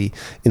humanity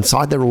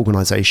inside their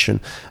organization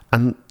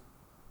and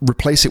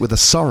replace it with a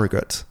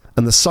surrogate.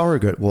 And the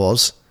surrogate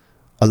was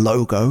a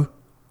logo,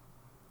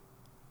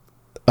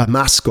 a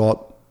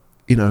mascot,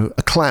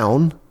 a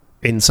clown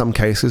in some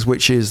cases,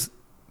 which is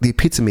the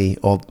epitome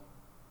of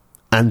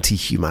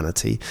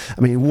anti-humanity.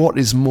 I mean, what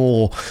is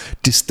more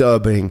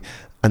disturbing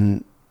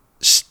and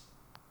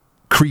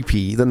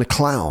creepy than a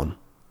clown?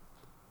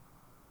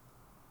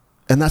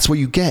 And that's what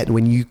you get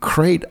when you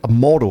create a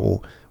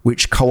model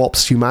which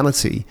co-opts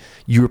humanity.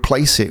 You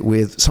replace it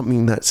with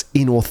something that's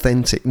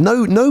inauthentic.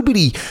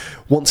 Nobody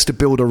wants to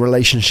build a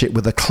relationship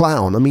with a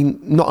clown. I mean,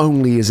 not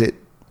only is it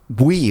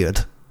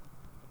weird,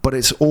 but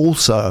it's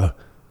also,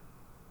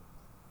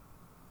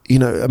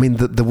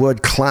 the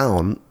word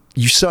clown,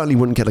 you certainly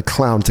wouldn't get a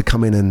clown to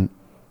come in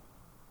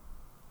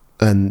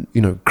and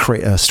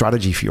create a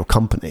strategy for your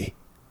company.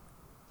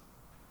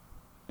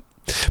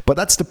 But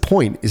that's the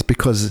point, is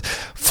because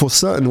for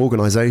certain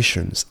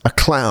organizations, a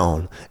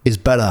clown is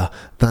better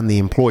than the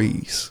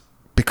employees,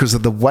 because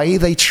of the way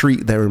they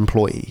treat their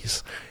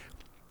employees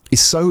is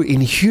so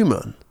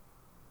inhuman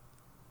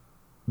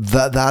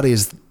that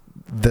is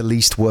the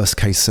least worst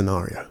case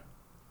scenario.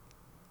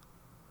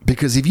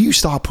 Because if you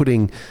start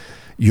putting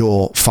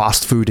your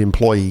fast food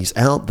employees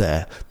out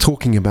there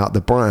talking about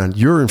the brand,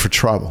 you're in for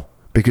trouble.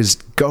 Because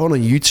go on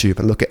YouTube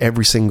and look at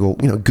every single,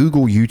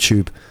 Google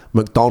YouTube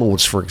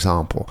McDonald's, for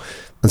example,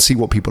 and see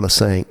what people are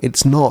saying.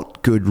 It's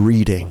not good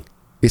reading.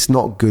 It's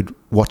not good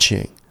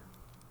watching.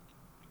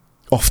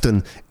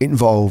 Often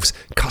involves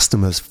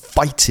customers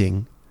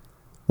fighting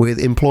with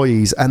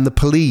employees and the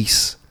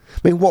police.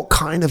 I mean, what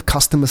kind of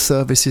customer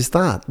service is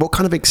that? What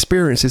kind of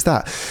experience is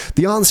that?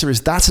 The answer is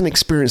that's an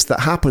experience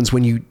that happens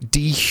when you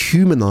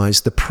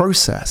dehumanize the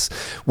process,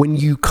 when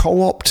you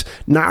co-opt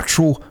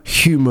natural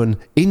human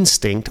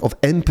instinct of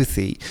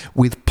empathy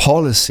with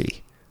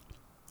policy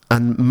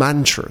and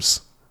mantras.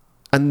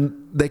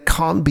 And there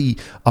can't be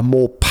a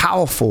more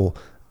powerful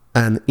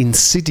and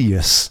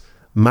insidious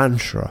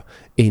mantra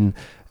in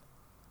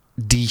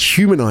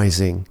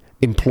dehumanizing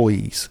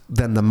employees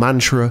than the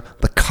mantra,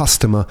 the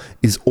customer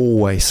is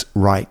always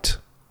right.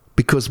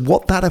 Because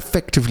what that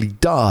effectively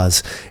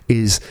does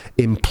is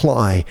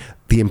imply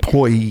the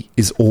employee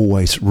is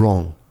always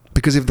wrong.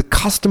 Because if the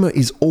customer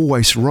is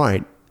always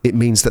right, it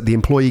means that the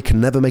employee can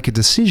never make a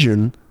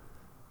decision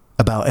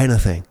about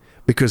anything.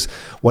 Because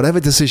whatever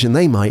decision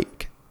they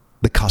make,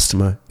 the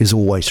customer is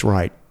always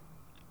right.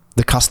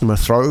 The customer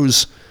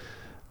throws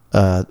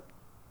a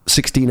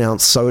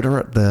 16-ounce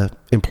soda at the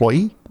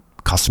employee,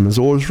 customer's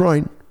always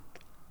right.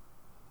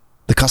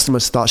 The customer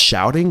starts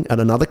shouting at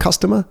another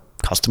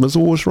customer's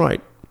always right.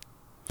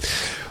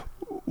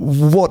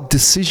 What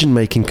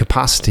decision-making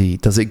capacity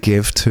does it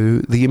give to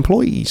the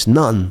employees?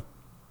 None.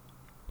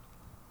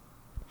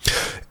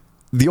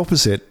 The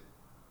opposite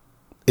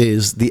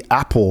is the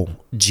Apple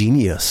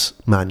Genius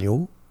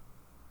Manual,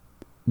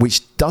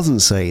 which doesn't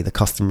say the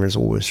customer is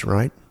always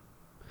right.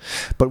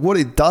 But what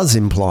it does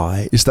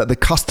imply is that the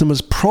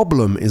customer's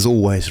problem is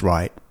always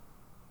right.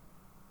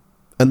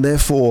 And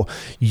therefore,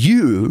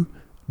 you,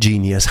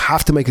 genius,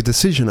 have to make a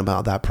decision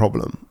about that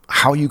problem.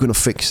 How are you going to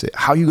fix it?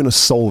 How are you going to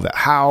solve it?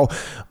 How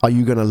are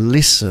you going to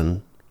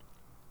listen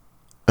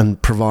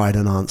and provide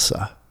an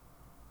answer?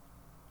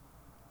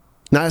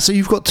 Now, so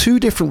you've got two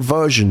different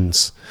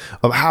versions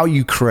of how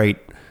you create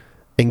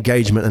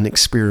engagement and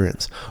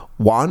experience.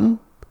 One,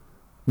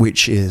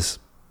 which is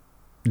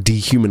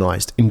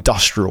dehumanized,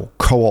 industrial,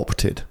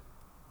 co-opted,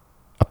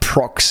 a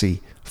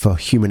proxy for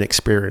human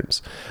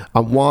experience.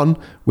 And one,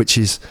 which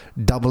is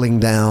doubling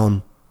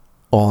down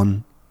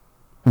on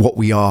what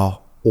we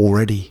are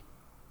already,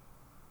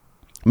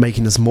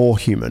 making us more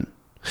human,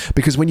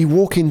 Because when you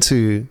walk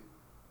into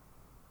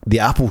the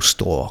Apple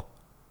store,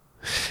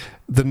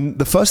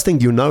 the first thing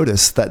you'll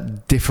notice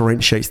that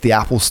differentiates the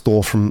Apple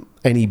store from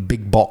any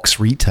big box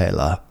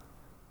retailer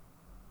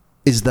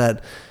is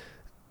that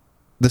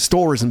the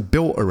store isn't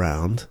built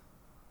around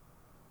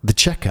the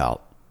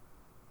checkout.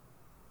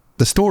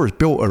 The store is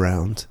built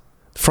around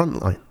the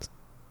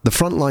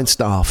frontline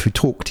staff who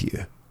talk to you.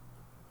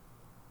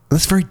 And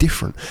that's very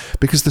different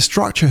because the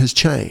structure has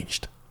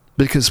changed.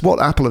 Because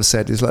what Apple have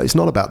said is like, it's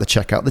not about the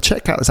checkout. The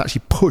checkout is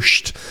actually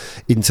pushed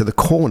into the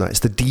corner. It's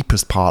the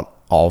deepest part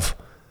of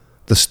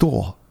the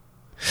store.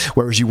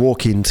 Whereas you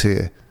walk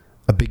into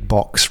a big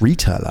box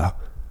retailer,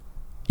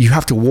 you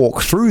have to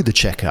walk through the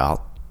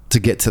checkout to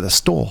get to the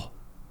store.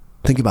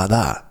 Think about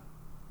that.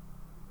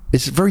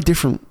 It's a very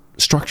different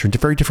structure, it's a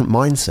very different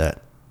mindset.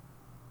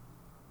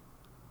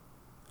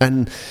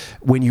 And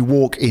when you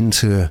walk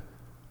into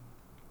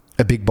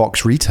a big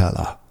box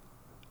retailer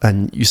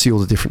and you see all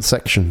the different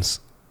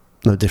sections,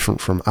 no different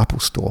from Apple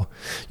Store,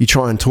 you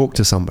try and talk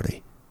to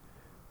somebody.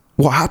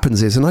 What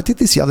happens is, and I did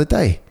this the other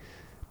day,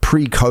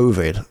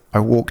 pre-COVID, I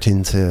walked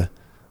into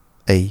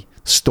a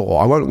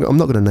store. I'm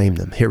not going to name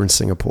them, here in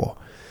Singapore.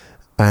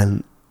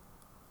 And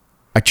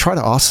I try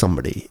to ask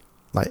somebody,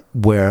 like,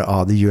 where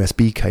are the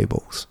USB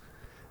cables?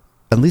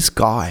 And this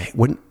guy,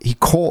 when he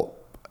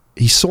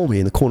saw me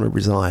in the corner of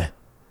his eye.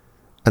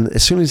 And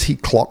as soon as he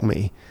clocked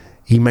me,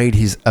 he made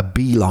a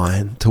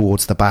beeline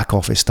towards the back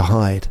office to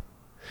hide.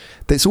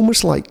 It's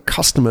almost like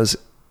customers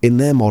in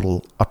their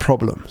model are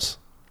problems.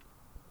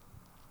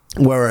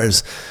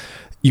 Whereas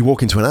you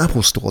walk into an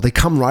Apple store, they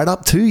come right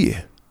up to you.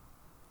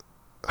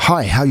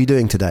 Hi, how are you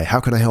doing today? How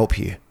can I help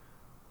you?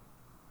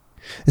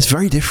 It's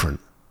very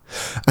different.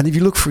 And if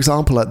you look, for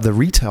example, at the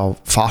retail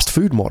fast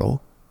food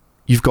model,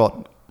 you've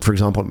got, for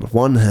example, on the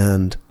one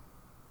hand,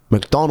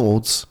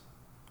 McDonald's,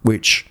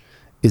 which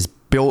is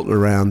built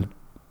around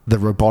the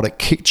robotic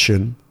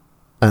kitchen,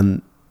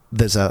 and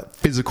there's a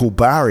physical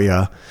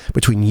barrier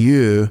between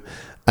you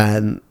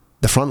and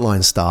the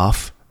frontline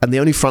staff. And the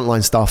only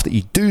frontline staff that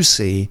you do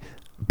see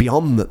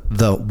beyond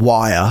the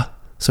wire,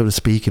 so to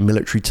speak, in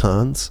military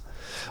terms,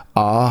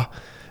 are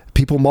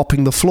people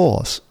mopping the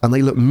floors. And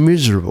they look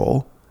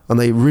miserable and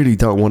they really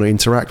don't want to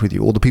interact with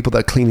you, or the people that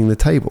are cleaning the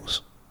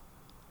tables.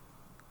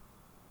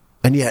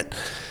 And yet,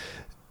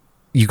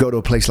 you go to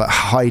a place like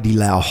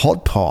Haidilao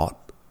Hot Pot,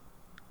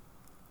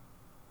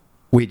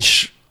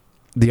 which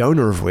the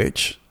owner of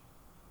which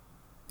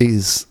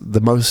is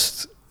the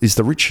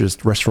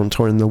richest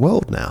restaurateur in the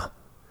world now.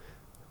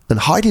 And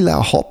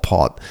Haidilao Hot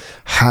Pot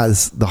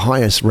has the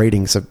highest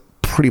ratings of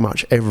pretty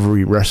much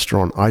every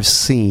restaurant I've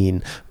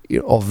seen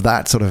of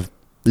that sort of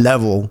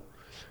level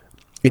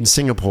in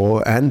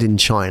Singapore and in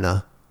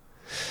China.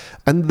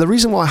 And the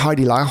reason why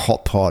Haidilao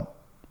Hot Pot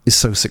is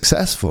so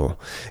successful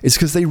is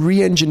because they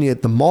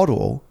re-engineered the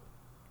model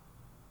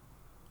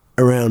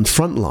around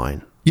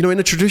frontline. You know, in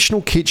a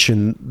traditional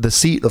kitchen, the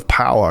seat of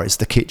power is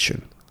the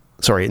kitchen.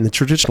 Sorry, in the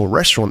traditional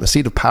restaurant, the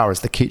seat of power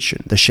is the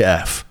kitchen, the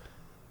chef.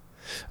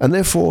 And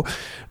therefore,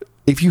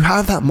 if you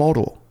have that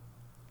model,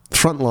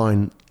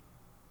 frontline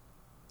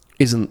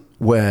isn't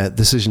where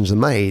decisions are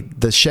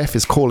made. The chef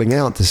is calling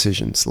out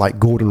decisions, like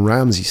Gordon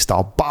Ramsay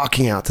style,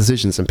 barking out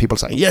decisions, and people are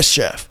saying, yes,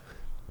 chef.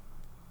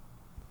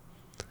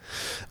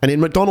 And in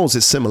McDonald's,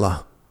 it's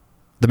similar.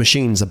 The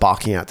machines are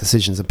barking out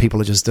decisions and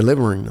people are just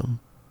delivering them.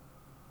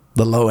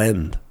 The low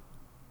end.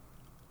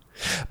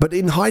 But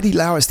in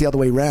Haidilao, it's the other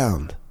way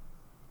around.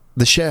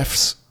 The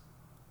chefs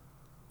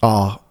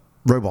are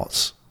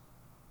robots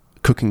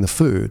cooking the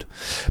food,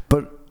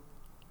 but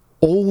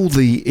all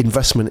the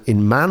investment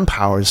in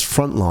manpower is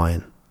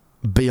frontline,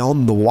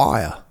 beyond the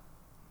wire.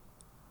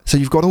 So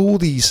you've got all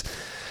these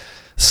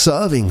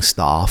serving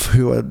staff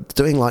who are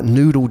doing like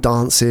noodle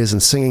dances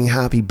and singing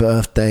happy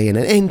birthday and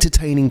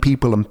entertaining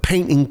people and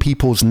painting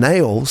people's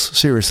nails,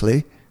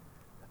 seriously,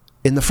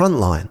 in the front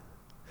line.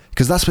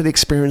 Because that's where the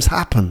experience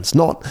happens.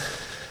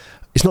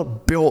 It's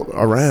not built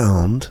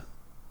around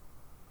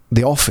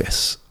the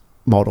office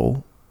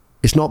model.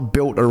 It's not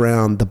built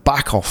around the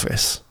back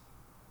office.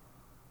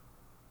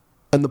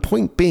 And the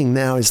point being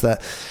now is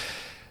that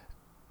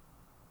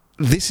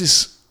this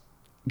is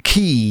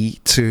key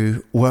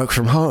to work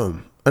from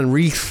home and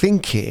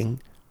rethinking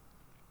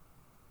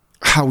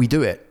how we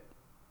do it.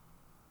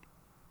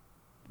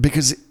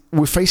 Because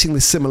we're facing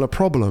this similar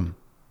problem,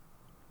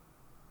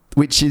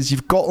 which is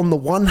you've got on the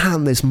one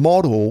hand this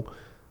model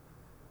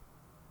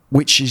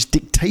which is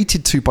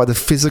dictated to by the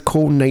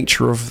physical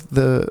nature of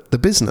the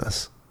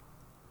business,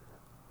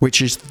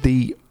 which is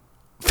the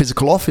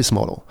physical office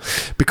model.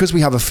 Because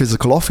we have a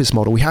physical office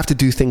model, we have to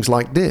do things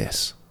like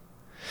this.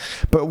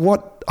 But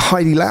what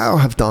Haidilao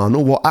have done,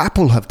 or what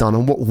Apple have done,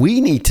 and what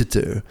we need to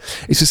do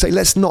is to say,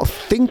 let's not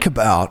think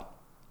about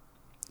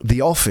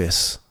the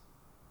office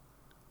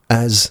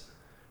as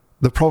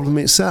the problem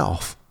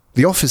itself.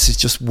 The office is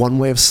just one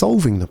way of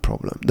solving the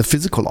problem, the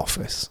physical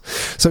office.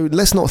 So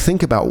let's not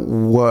think about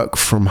work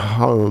from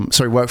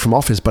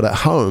office, but at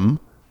home.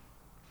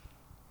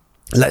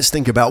 Let's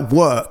think about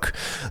work,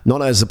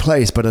 not as a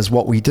place, but as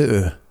what we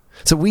do.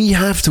 So we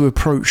have to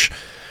approach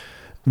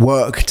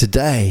work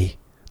today,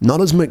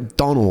 not as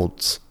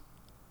McDonald's,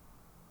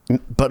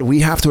 but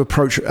we have to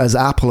approach it as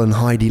Apple and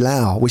Heidi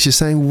Lau, which is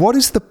saying, what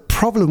is the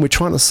problem we're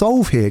trying to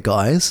solve here,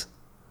 guys?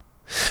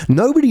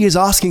 Nobody is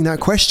asking that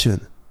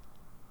question.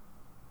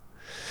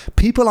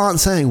 People aren't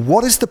saying,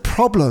 what is the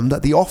problem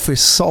that the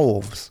office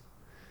solves?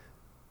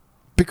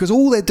 Because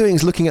all they're doing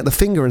is looking at the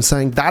finger and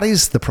saying, that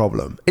is the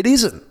problem. It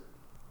isn't.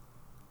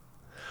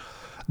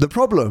 The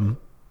problem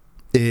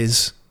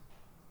is,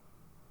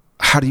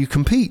 how do you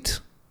compete?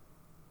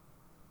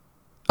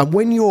 And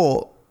when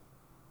the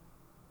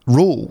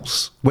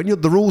rules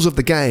of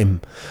the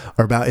game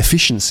are about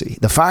efficiency,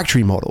 the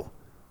factory model,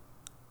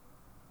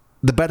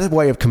 the best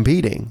way of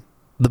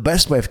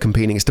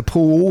competing is to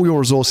pool all your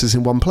resources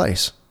in one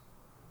place.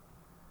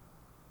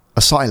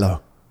 A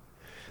silo.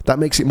 That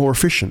makes it more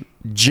efficient.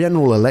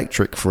 General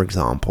Electric, for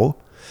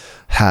example,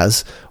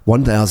 has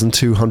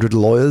 1,200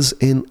 lawyers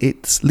in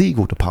its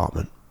legal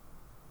department.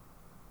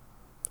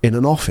 In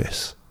an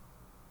office.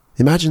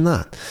 Imagine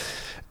that.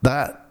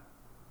 That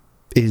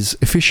is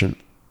efficient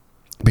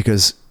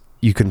because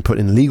you can put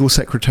in legal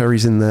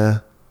secretaries in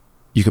there.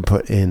 You can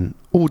put in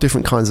all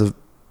different kinds of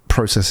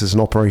processes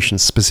and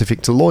operations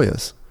specific to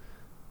lawyers.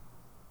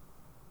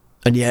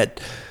 And yet,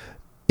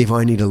 if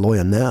I need a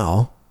lawyer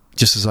now,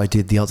 just as I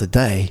did the other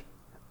day,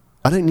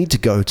 I don't need to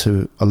go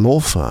to a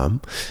law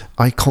firm.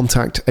 I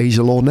contact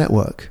Asia Law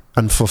Network,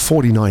 and for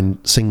 49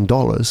 Sing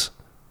dollars,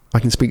 I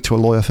can speak to a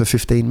lawyer for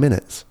 15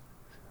 minutes.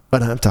 I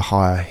don't have to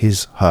hire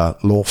her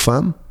law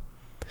firm.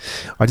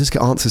 I just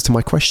get answers to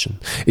my question.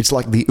 It's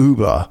like the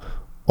Uber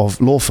of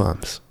law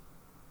firms.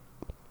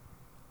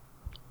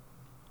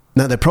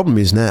 Now, the problem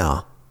is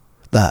now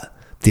that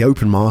the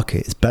open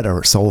market is better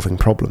at solving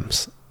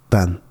problems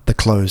than the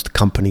closed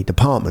company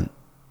department,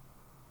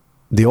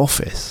 the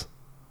office.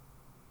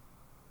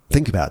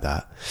 Think about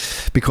that.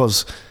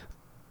 Because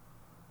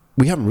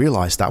we haven't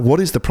realized that. What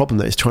is the problem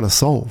that it's trying to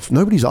solve?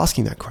 Nobody's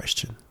asking that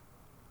question.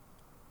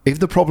 If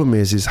the problem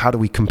is how do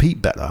we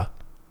compete better,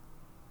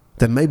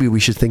 then maybe we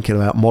should think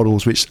about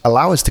models which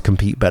allow us to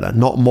compete better,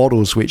 not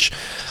models which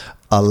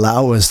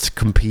allow us to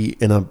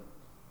compete in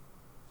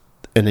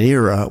an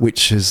era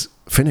which is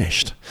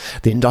finished.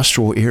 The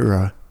industrial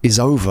era is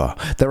over.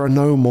 There are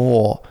no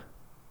more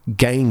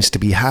gains to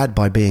be had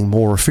by being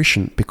more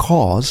efficient,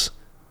 because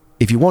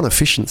if you want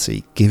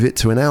efficiency, give it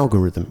to an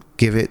algorithm,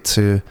 give it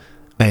to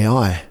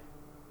AI.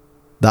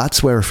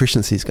 That's where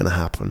efficiency is going to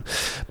happen.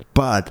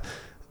 But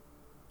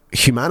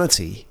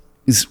humanity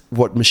is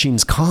what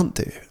machines can't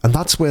do. And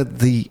that's where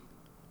the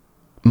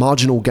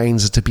marginal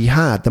gains are to be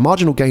had. The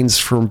marginal gains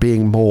from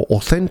being more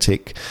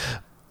authentic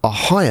are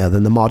higher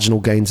than the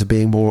marginal gains of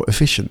being more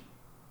efficient.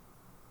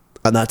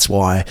 And that's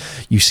why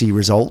you see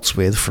results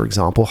with, for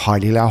example,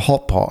 Heidi Lau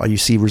Hotpot, or you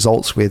see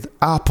results with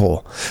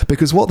Apple.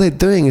 Because what they're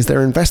doing is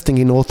they're investing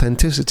in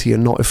authenticity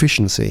and not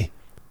efficiency.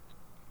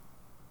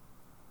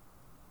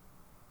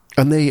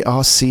 And they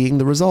are seeing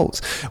the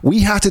results. We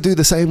had to do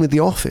the same with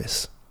the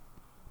office.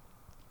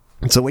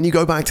 And so when you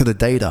go back to the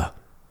data,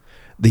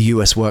 the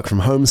US Work From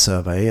Home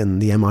survey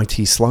and the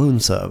MIT Sloan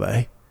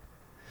survey,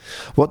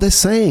 what they're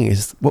saying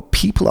is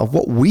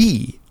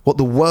what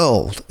the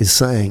world is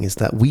saying is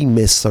that we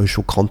miss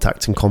social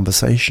contact and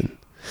conversation,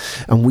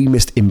 and we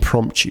missed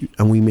impromptu,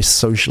 and we miss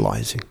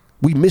socializing.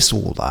 We miss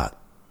all that.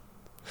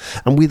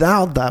 And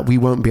without that, we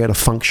won't be able to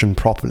function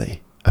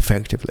properly,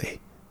 effectively.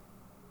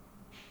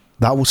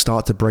 That will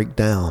start to break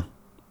down.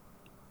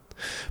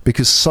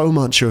 Because so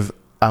much of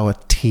our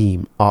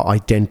team, our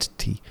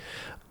identity,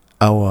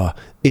 our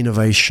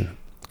innovation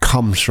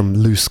comes from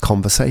loose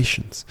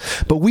conversations.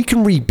 But we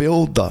can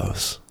rebuild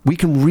those. We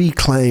can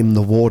reclaim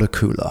the water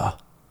cooler.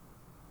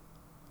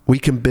 We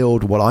can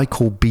build what I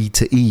call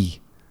B2E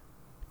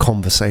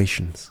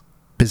conversations,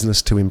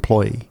 business to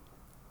employee.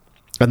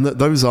 And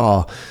those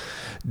are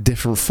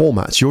different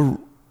formats. You're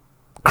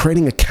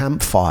creating a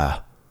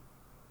campfire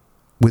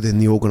within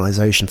the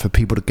organization for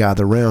people to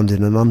gather around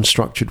in an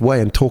unstructured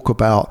way and talk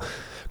about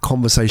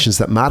conversations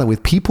that matter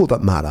with people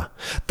that matter.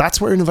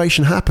 That's where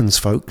innovation happens,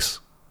 folks.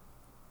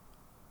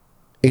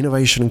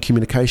 Innovation and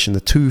communication, the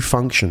two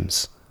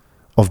functions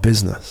of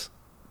business.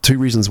 Two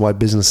reasons why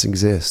business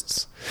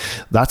exists.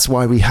 That's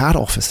why we had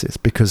offices,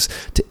 because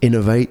to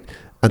innovate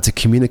and to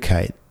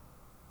communicate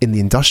in the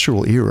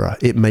industrial era,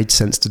 it made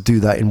sense to do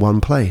that in one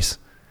place.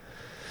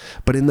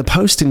 But in the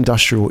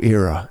post-industrial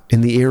era,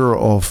 in the era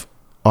of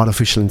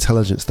artificial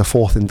intelligence, the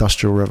fourth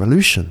industrial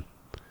revolution,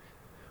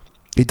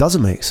 it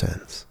doesn't make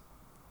sense.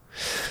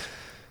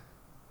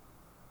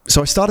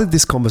 So I started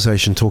this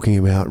conversation talking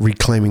about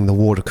reclaiming the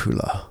water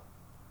cooler.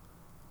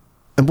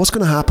 And what's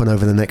going to happen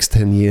over the next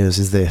 10 years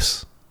is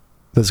this.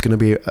 There's going to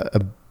be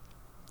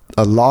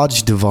a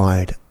large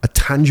divide, a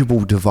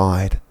tangible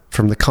divide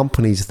from the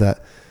companies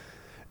that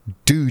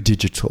do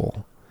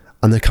digital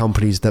and the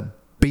companies that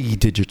be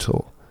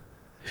digital.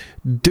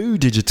 Do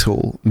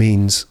digital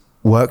means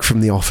work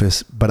from the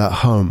office but at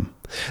home.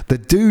 The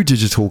do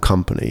digital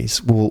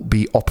companies will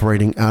be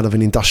operating out of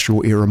an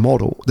industrial era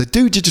model. The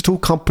do digital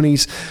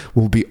companies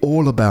will be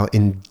all about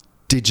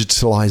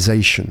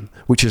digitalization,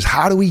 which is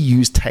how do we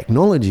use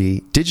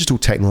technology, digital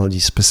technology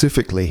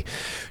specifically,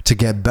 to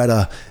get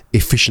better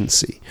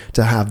efficiency,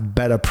 to have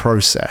better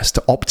process,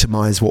 to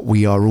optimize what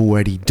we are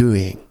already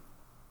doing.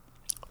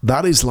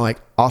 That is like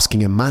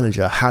asking a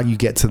manager how you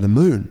get to the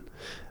moon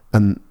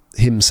and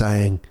him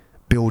saying,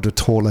 build a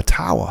taller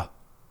tower.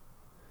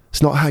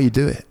 It's not how you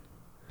do it.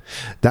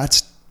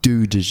 That's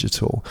Do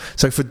Digital.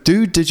 So for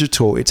Do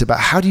Digital, it's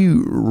about how do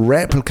you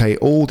replicate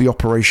all the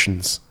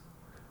operations,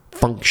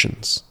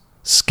 functions,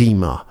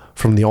 schema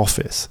from the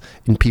office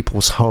in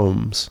people's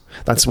homes.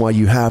 That's why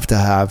you have to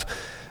have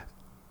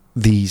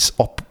these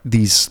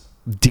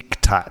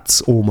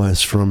diktats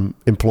almost from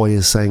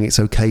employers saying it's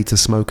okay to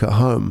smoke at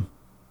home,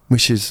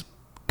 which is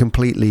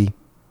completely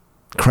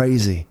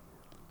crazy.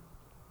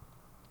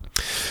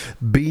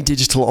 Be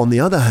Digital, on the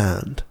other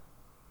hand,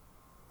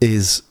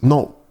 is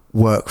not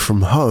work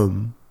from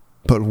home,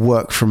 but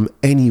work from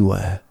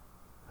anywhere.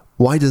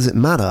 Why does it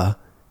matter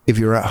if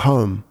you're at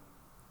home?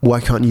 Why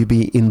can't you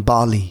be in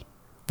Bali?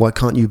 Why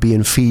can't you be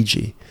in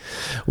Fiji?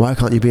 Why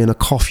can't you be in a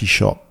coffee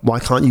shop? Why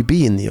can't you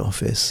be in the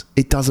office?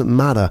 It doesn't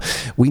matter.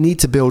 We need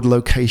to build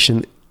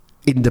location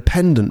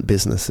independent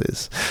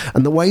businesses.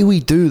 And the way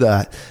we do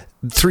that,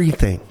 3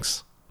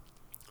 things.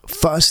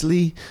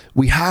 Firstly,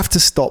 we have to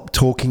stop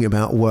talking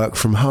about work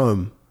from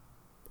home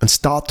and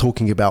start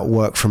talking about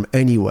work from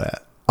anywhere.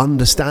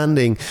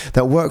 Understanding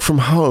that work from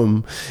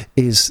home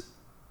is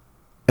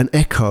an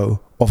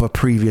echo of a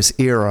previous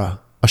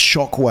era, a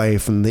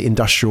shockwave from the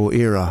industrial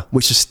era,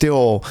 which is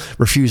still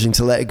refusing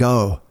to let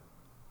go.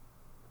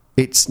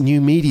 It's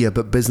new media,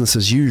 but business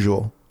as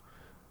usual.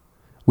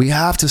 We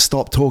have to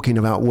stop talking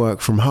about work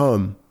from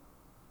home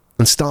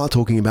and start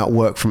talking about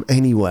work from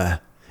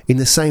anywhere. In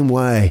the same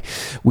way,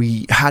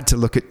 we had to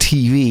look at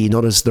TV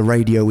not as the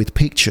radio with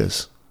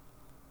pictures,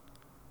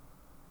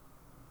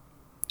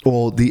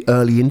 or the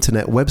early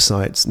internet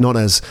websites not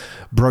as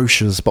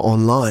brochures but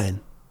online.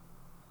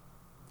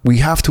 We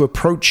have to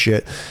approach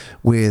it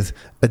with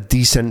a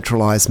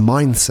decentralized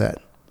mindset.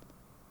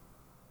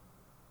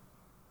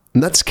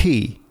 And that's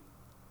key.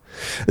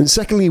 And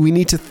secondly, we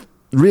need to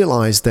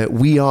realize that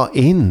we are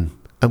in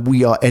and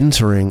we are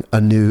entering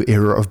a new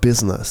era of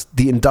business.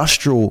 The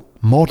industrial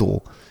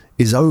model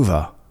is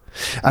over.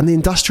 And the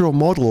industrial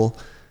model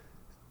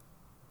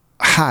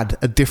had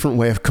a different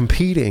way of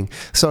competing.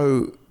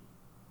 So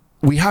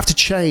we have to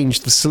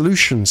change the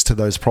solutions to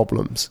those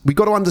problems. We've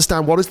got to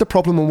understand what is the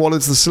problem and what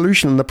is the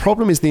solution. And the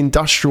problem is the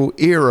industrial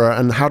era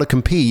and how to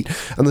compete.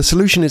 And the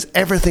solution is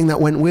everything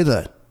that went with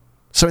it.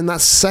 So in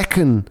that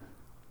second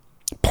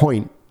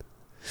point,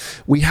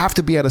 we have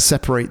to be able to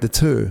separate the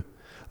two.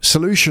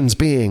 Solutions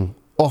being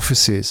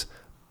offices,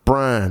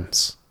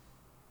 brands,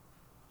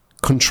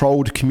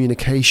 controlled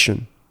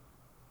communication,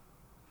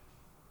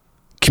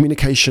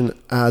 communication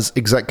as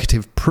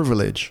executive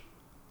privilege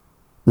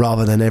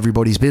rather than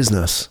everybody's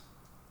business.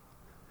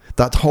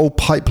 That whole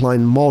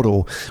pipeline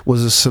model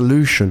was a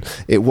solution.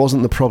 It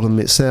wasn't the problem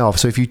itself.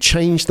 So if you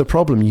change the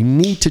problem, you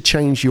need to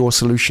change your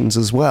solutions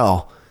as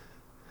well.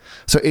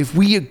 So if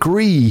we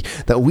agree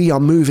that we are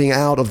moving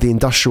out of the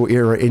industrial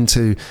era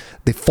into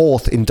the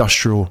 4th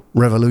industrial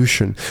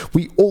revolution,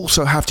 we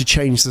also have to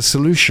change the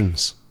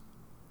solutions.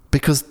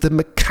 Because the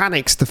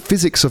mechanics, the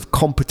physics of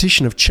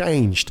competition have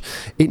changed.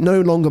 It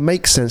no longer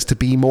makes sense to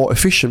be more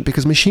efficient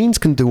because machines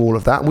can do all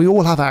of that and we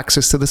all have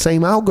access to the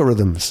same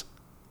algorithms.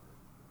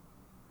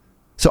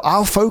 So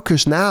our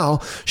focus now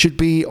should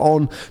be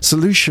on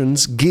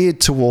solutions geared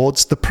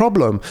towards the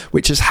problem,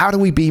 which is how do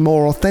we be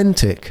more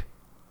authentic?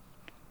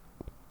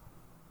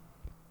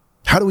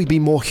 How do we be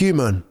more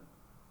human?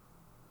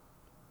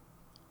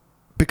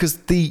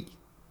 Because the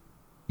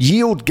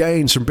yield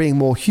gains from being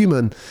more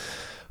human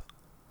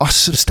are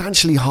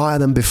substantially higher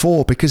than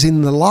before, because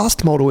in the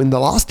last model, in the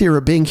last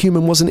era, being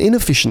human was an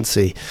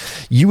inefficiency.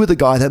 You were the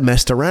guy that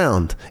messed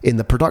around in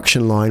the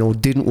production line or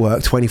didn't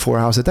work 24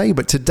 hours a day.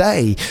 But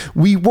today,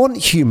 we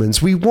want humans.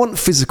 We want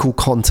physical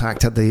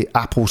contact at the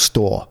Apple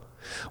store.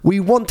 We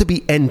want to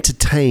be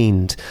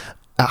entertained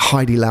at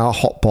Heidi Lau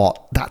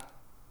Hotbot, that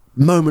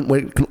moment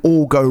where it can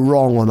all go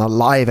wrong on a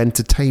live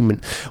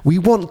entertainment. We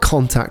want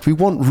contact. We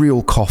want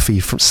real coffee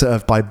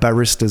served by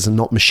baristas and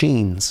not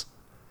machines.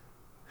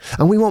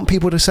 And we want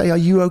people to say, are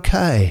you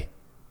okay?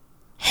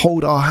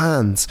 Hold our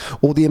hands,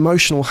 or the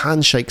emotional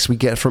handshakes we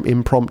get from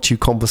impromptu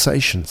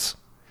conversations.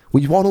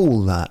 We want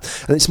all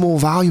that, and it's more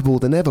valuable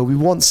than ever. We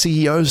want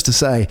CEOs to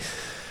say,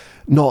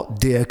 not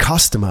dear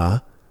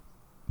customer,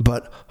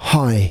 but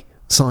hi,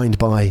 signed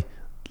by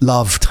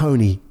Love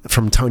Tony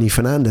from Tony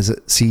Fernandez,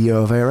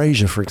 CEO of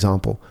AirAsia, for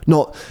example.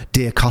 Not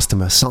dear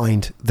customer,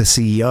 signed the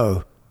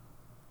CEO.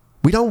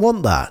 We don't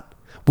want that.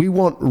 We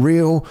want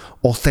real,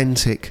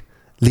 authentic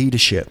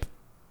leadership.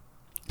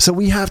 So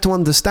we have to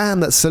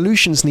understand that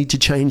solutions need to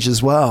change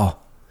as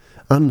well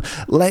and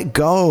let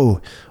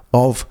go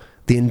of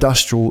the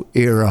industrial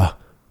era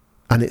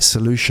and its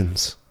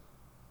solutions.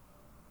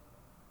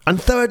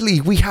 And thirdly,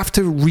 we have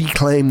to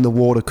reclaim the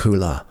water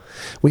cooler.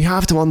 We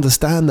have to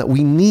understand that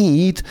we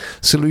need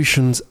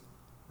solutions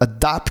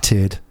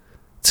adapted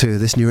to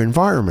this new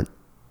environment.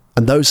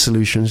 And those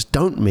solutions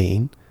don't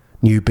mean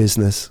new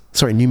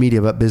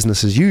media but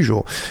business as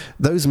usual.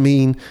 Those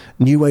mean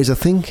new ways of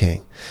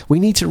thinking. We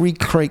need to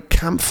recreate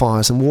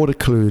campfires and water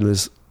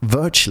coolers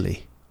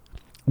virtually.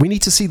 We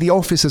need to see the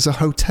office as a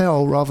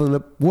hotel rather than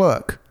a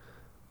work.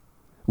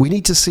 We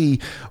need to see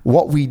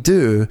what we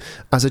do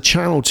as a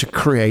channel to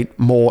create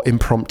more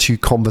impromptu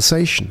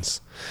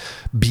conversations.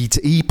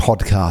 B2E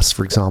podcasts,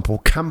 for example,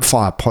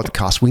 campfire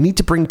podcasts. We need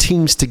to bring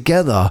teams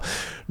together,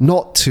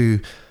 not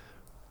to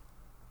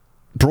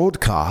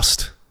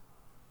broadcast,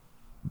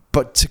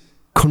 but to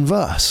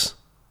converse.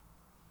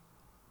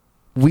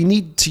 We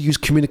need to use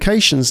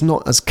communications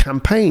not as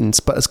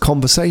campaigns, but as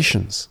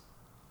conversations.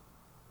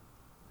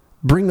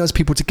 Bring those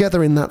people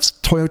together in that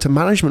Toyota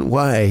management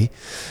way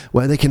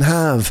where they can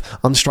have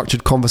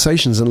unstructured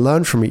conversations and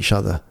learn from each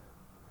other.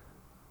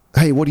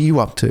 Hey, what are you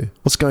up to?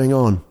 What's going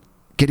on?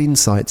 Get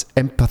insights,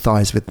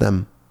 empathize with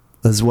them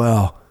as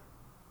well.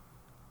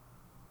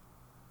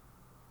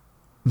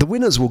 The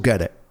winners will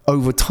get it.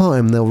 Over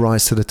time, they'll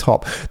rise to the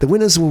top. The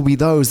winners will be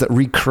those that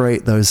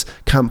recreate those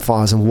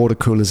campfires and water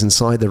coolers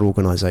inside their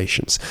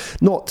organizations,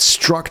 not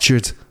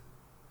structured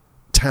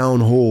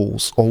town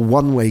halls or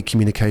one-way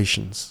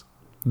communications.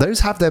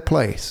 Those have their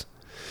place,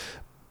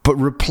 but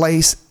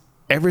replace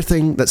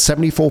everything that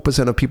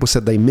 74% of people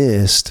said they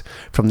missed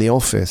from the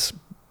office,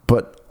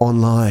 but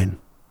online.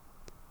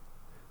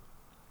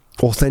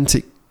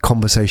 Authentic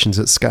conversations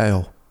at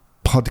scale,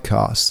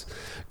 podcasts,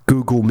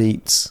 Google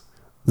Meets,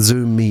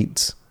 Zoom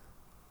Meets,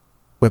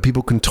 where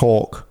people can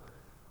talk,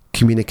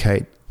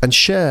 communicate, and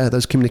share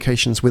those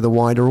communications with a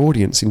wider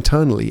audience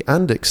internally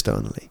and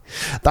externally.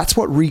 That's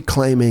what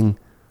reclaiming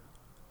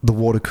the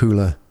water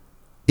cooler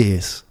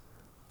is.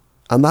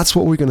 And that's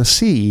what we're going to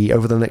see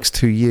over the next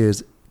 2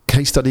 years,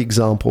 case study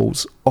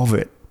examples of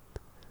it.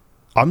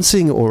 I'm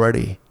seeing it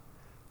already,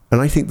 and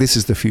I think this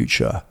is the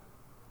future.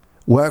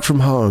 Work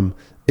from home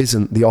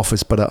isn't the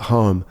office but at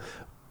home,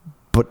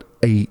 but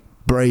a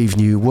brave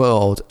new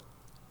world.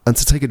 And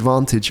to take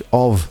advantage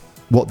of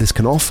what this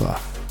can offer,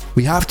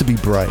 we have to be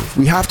brave.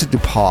 We have to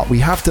depart. We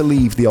have to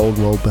leave the old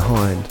world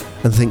behind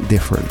and think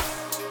different.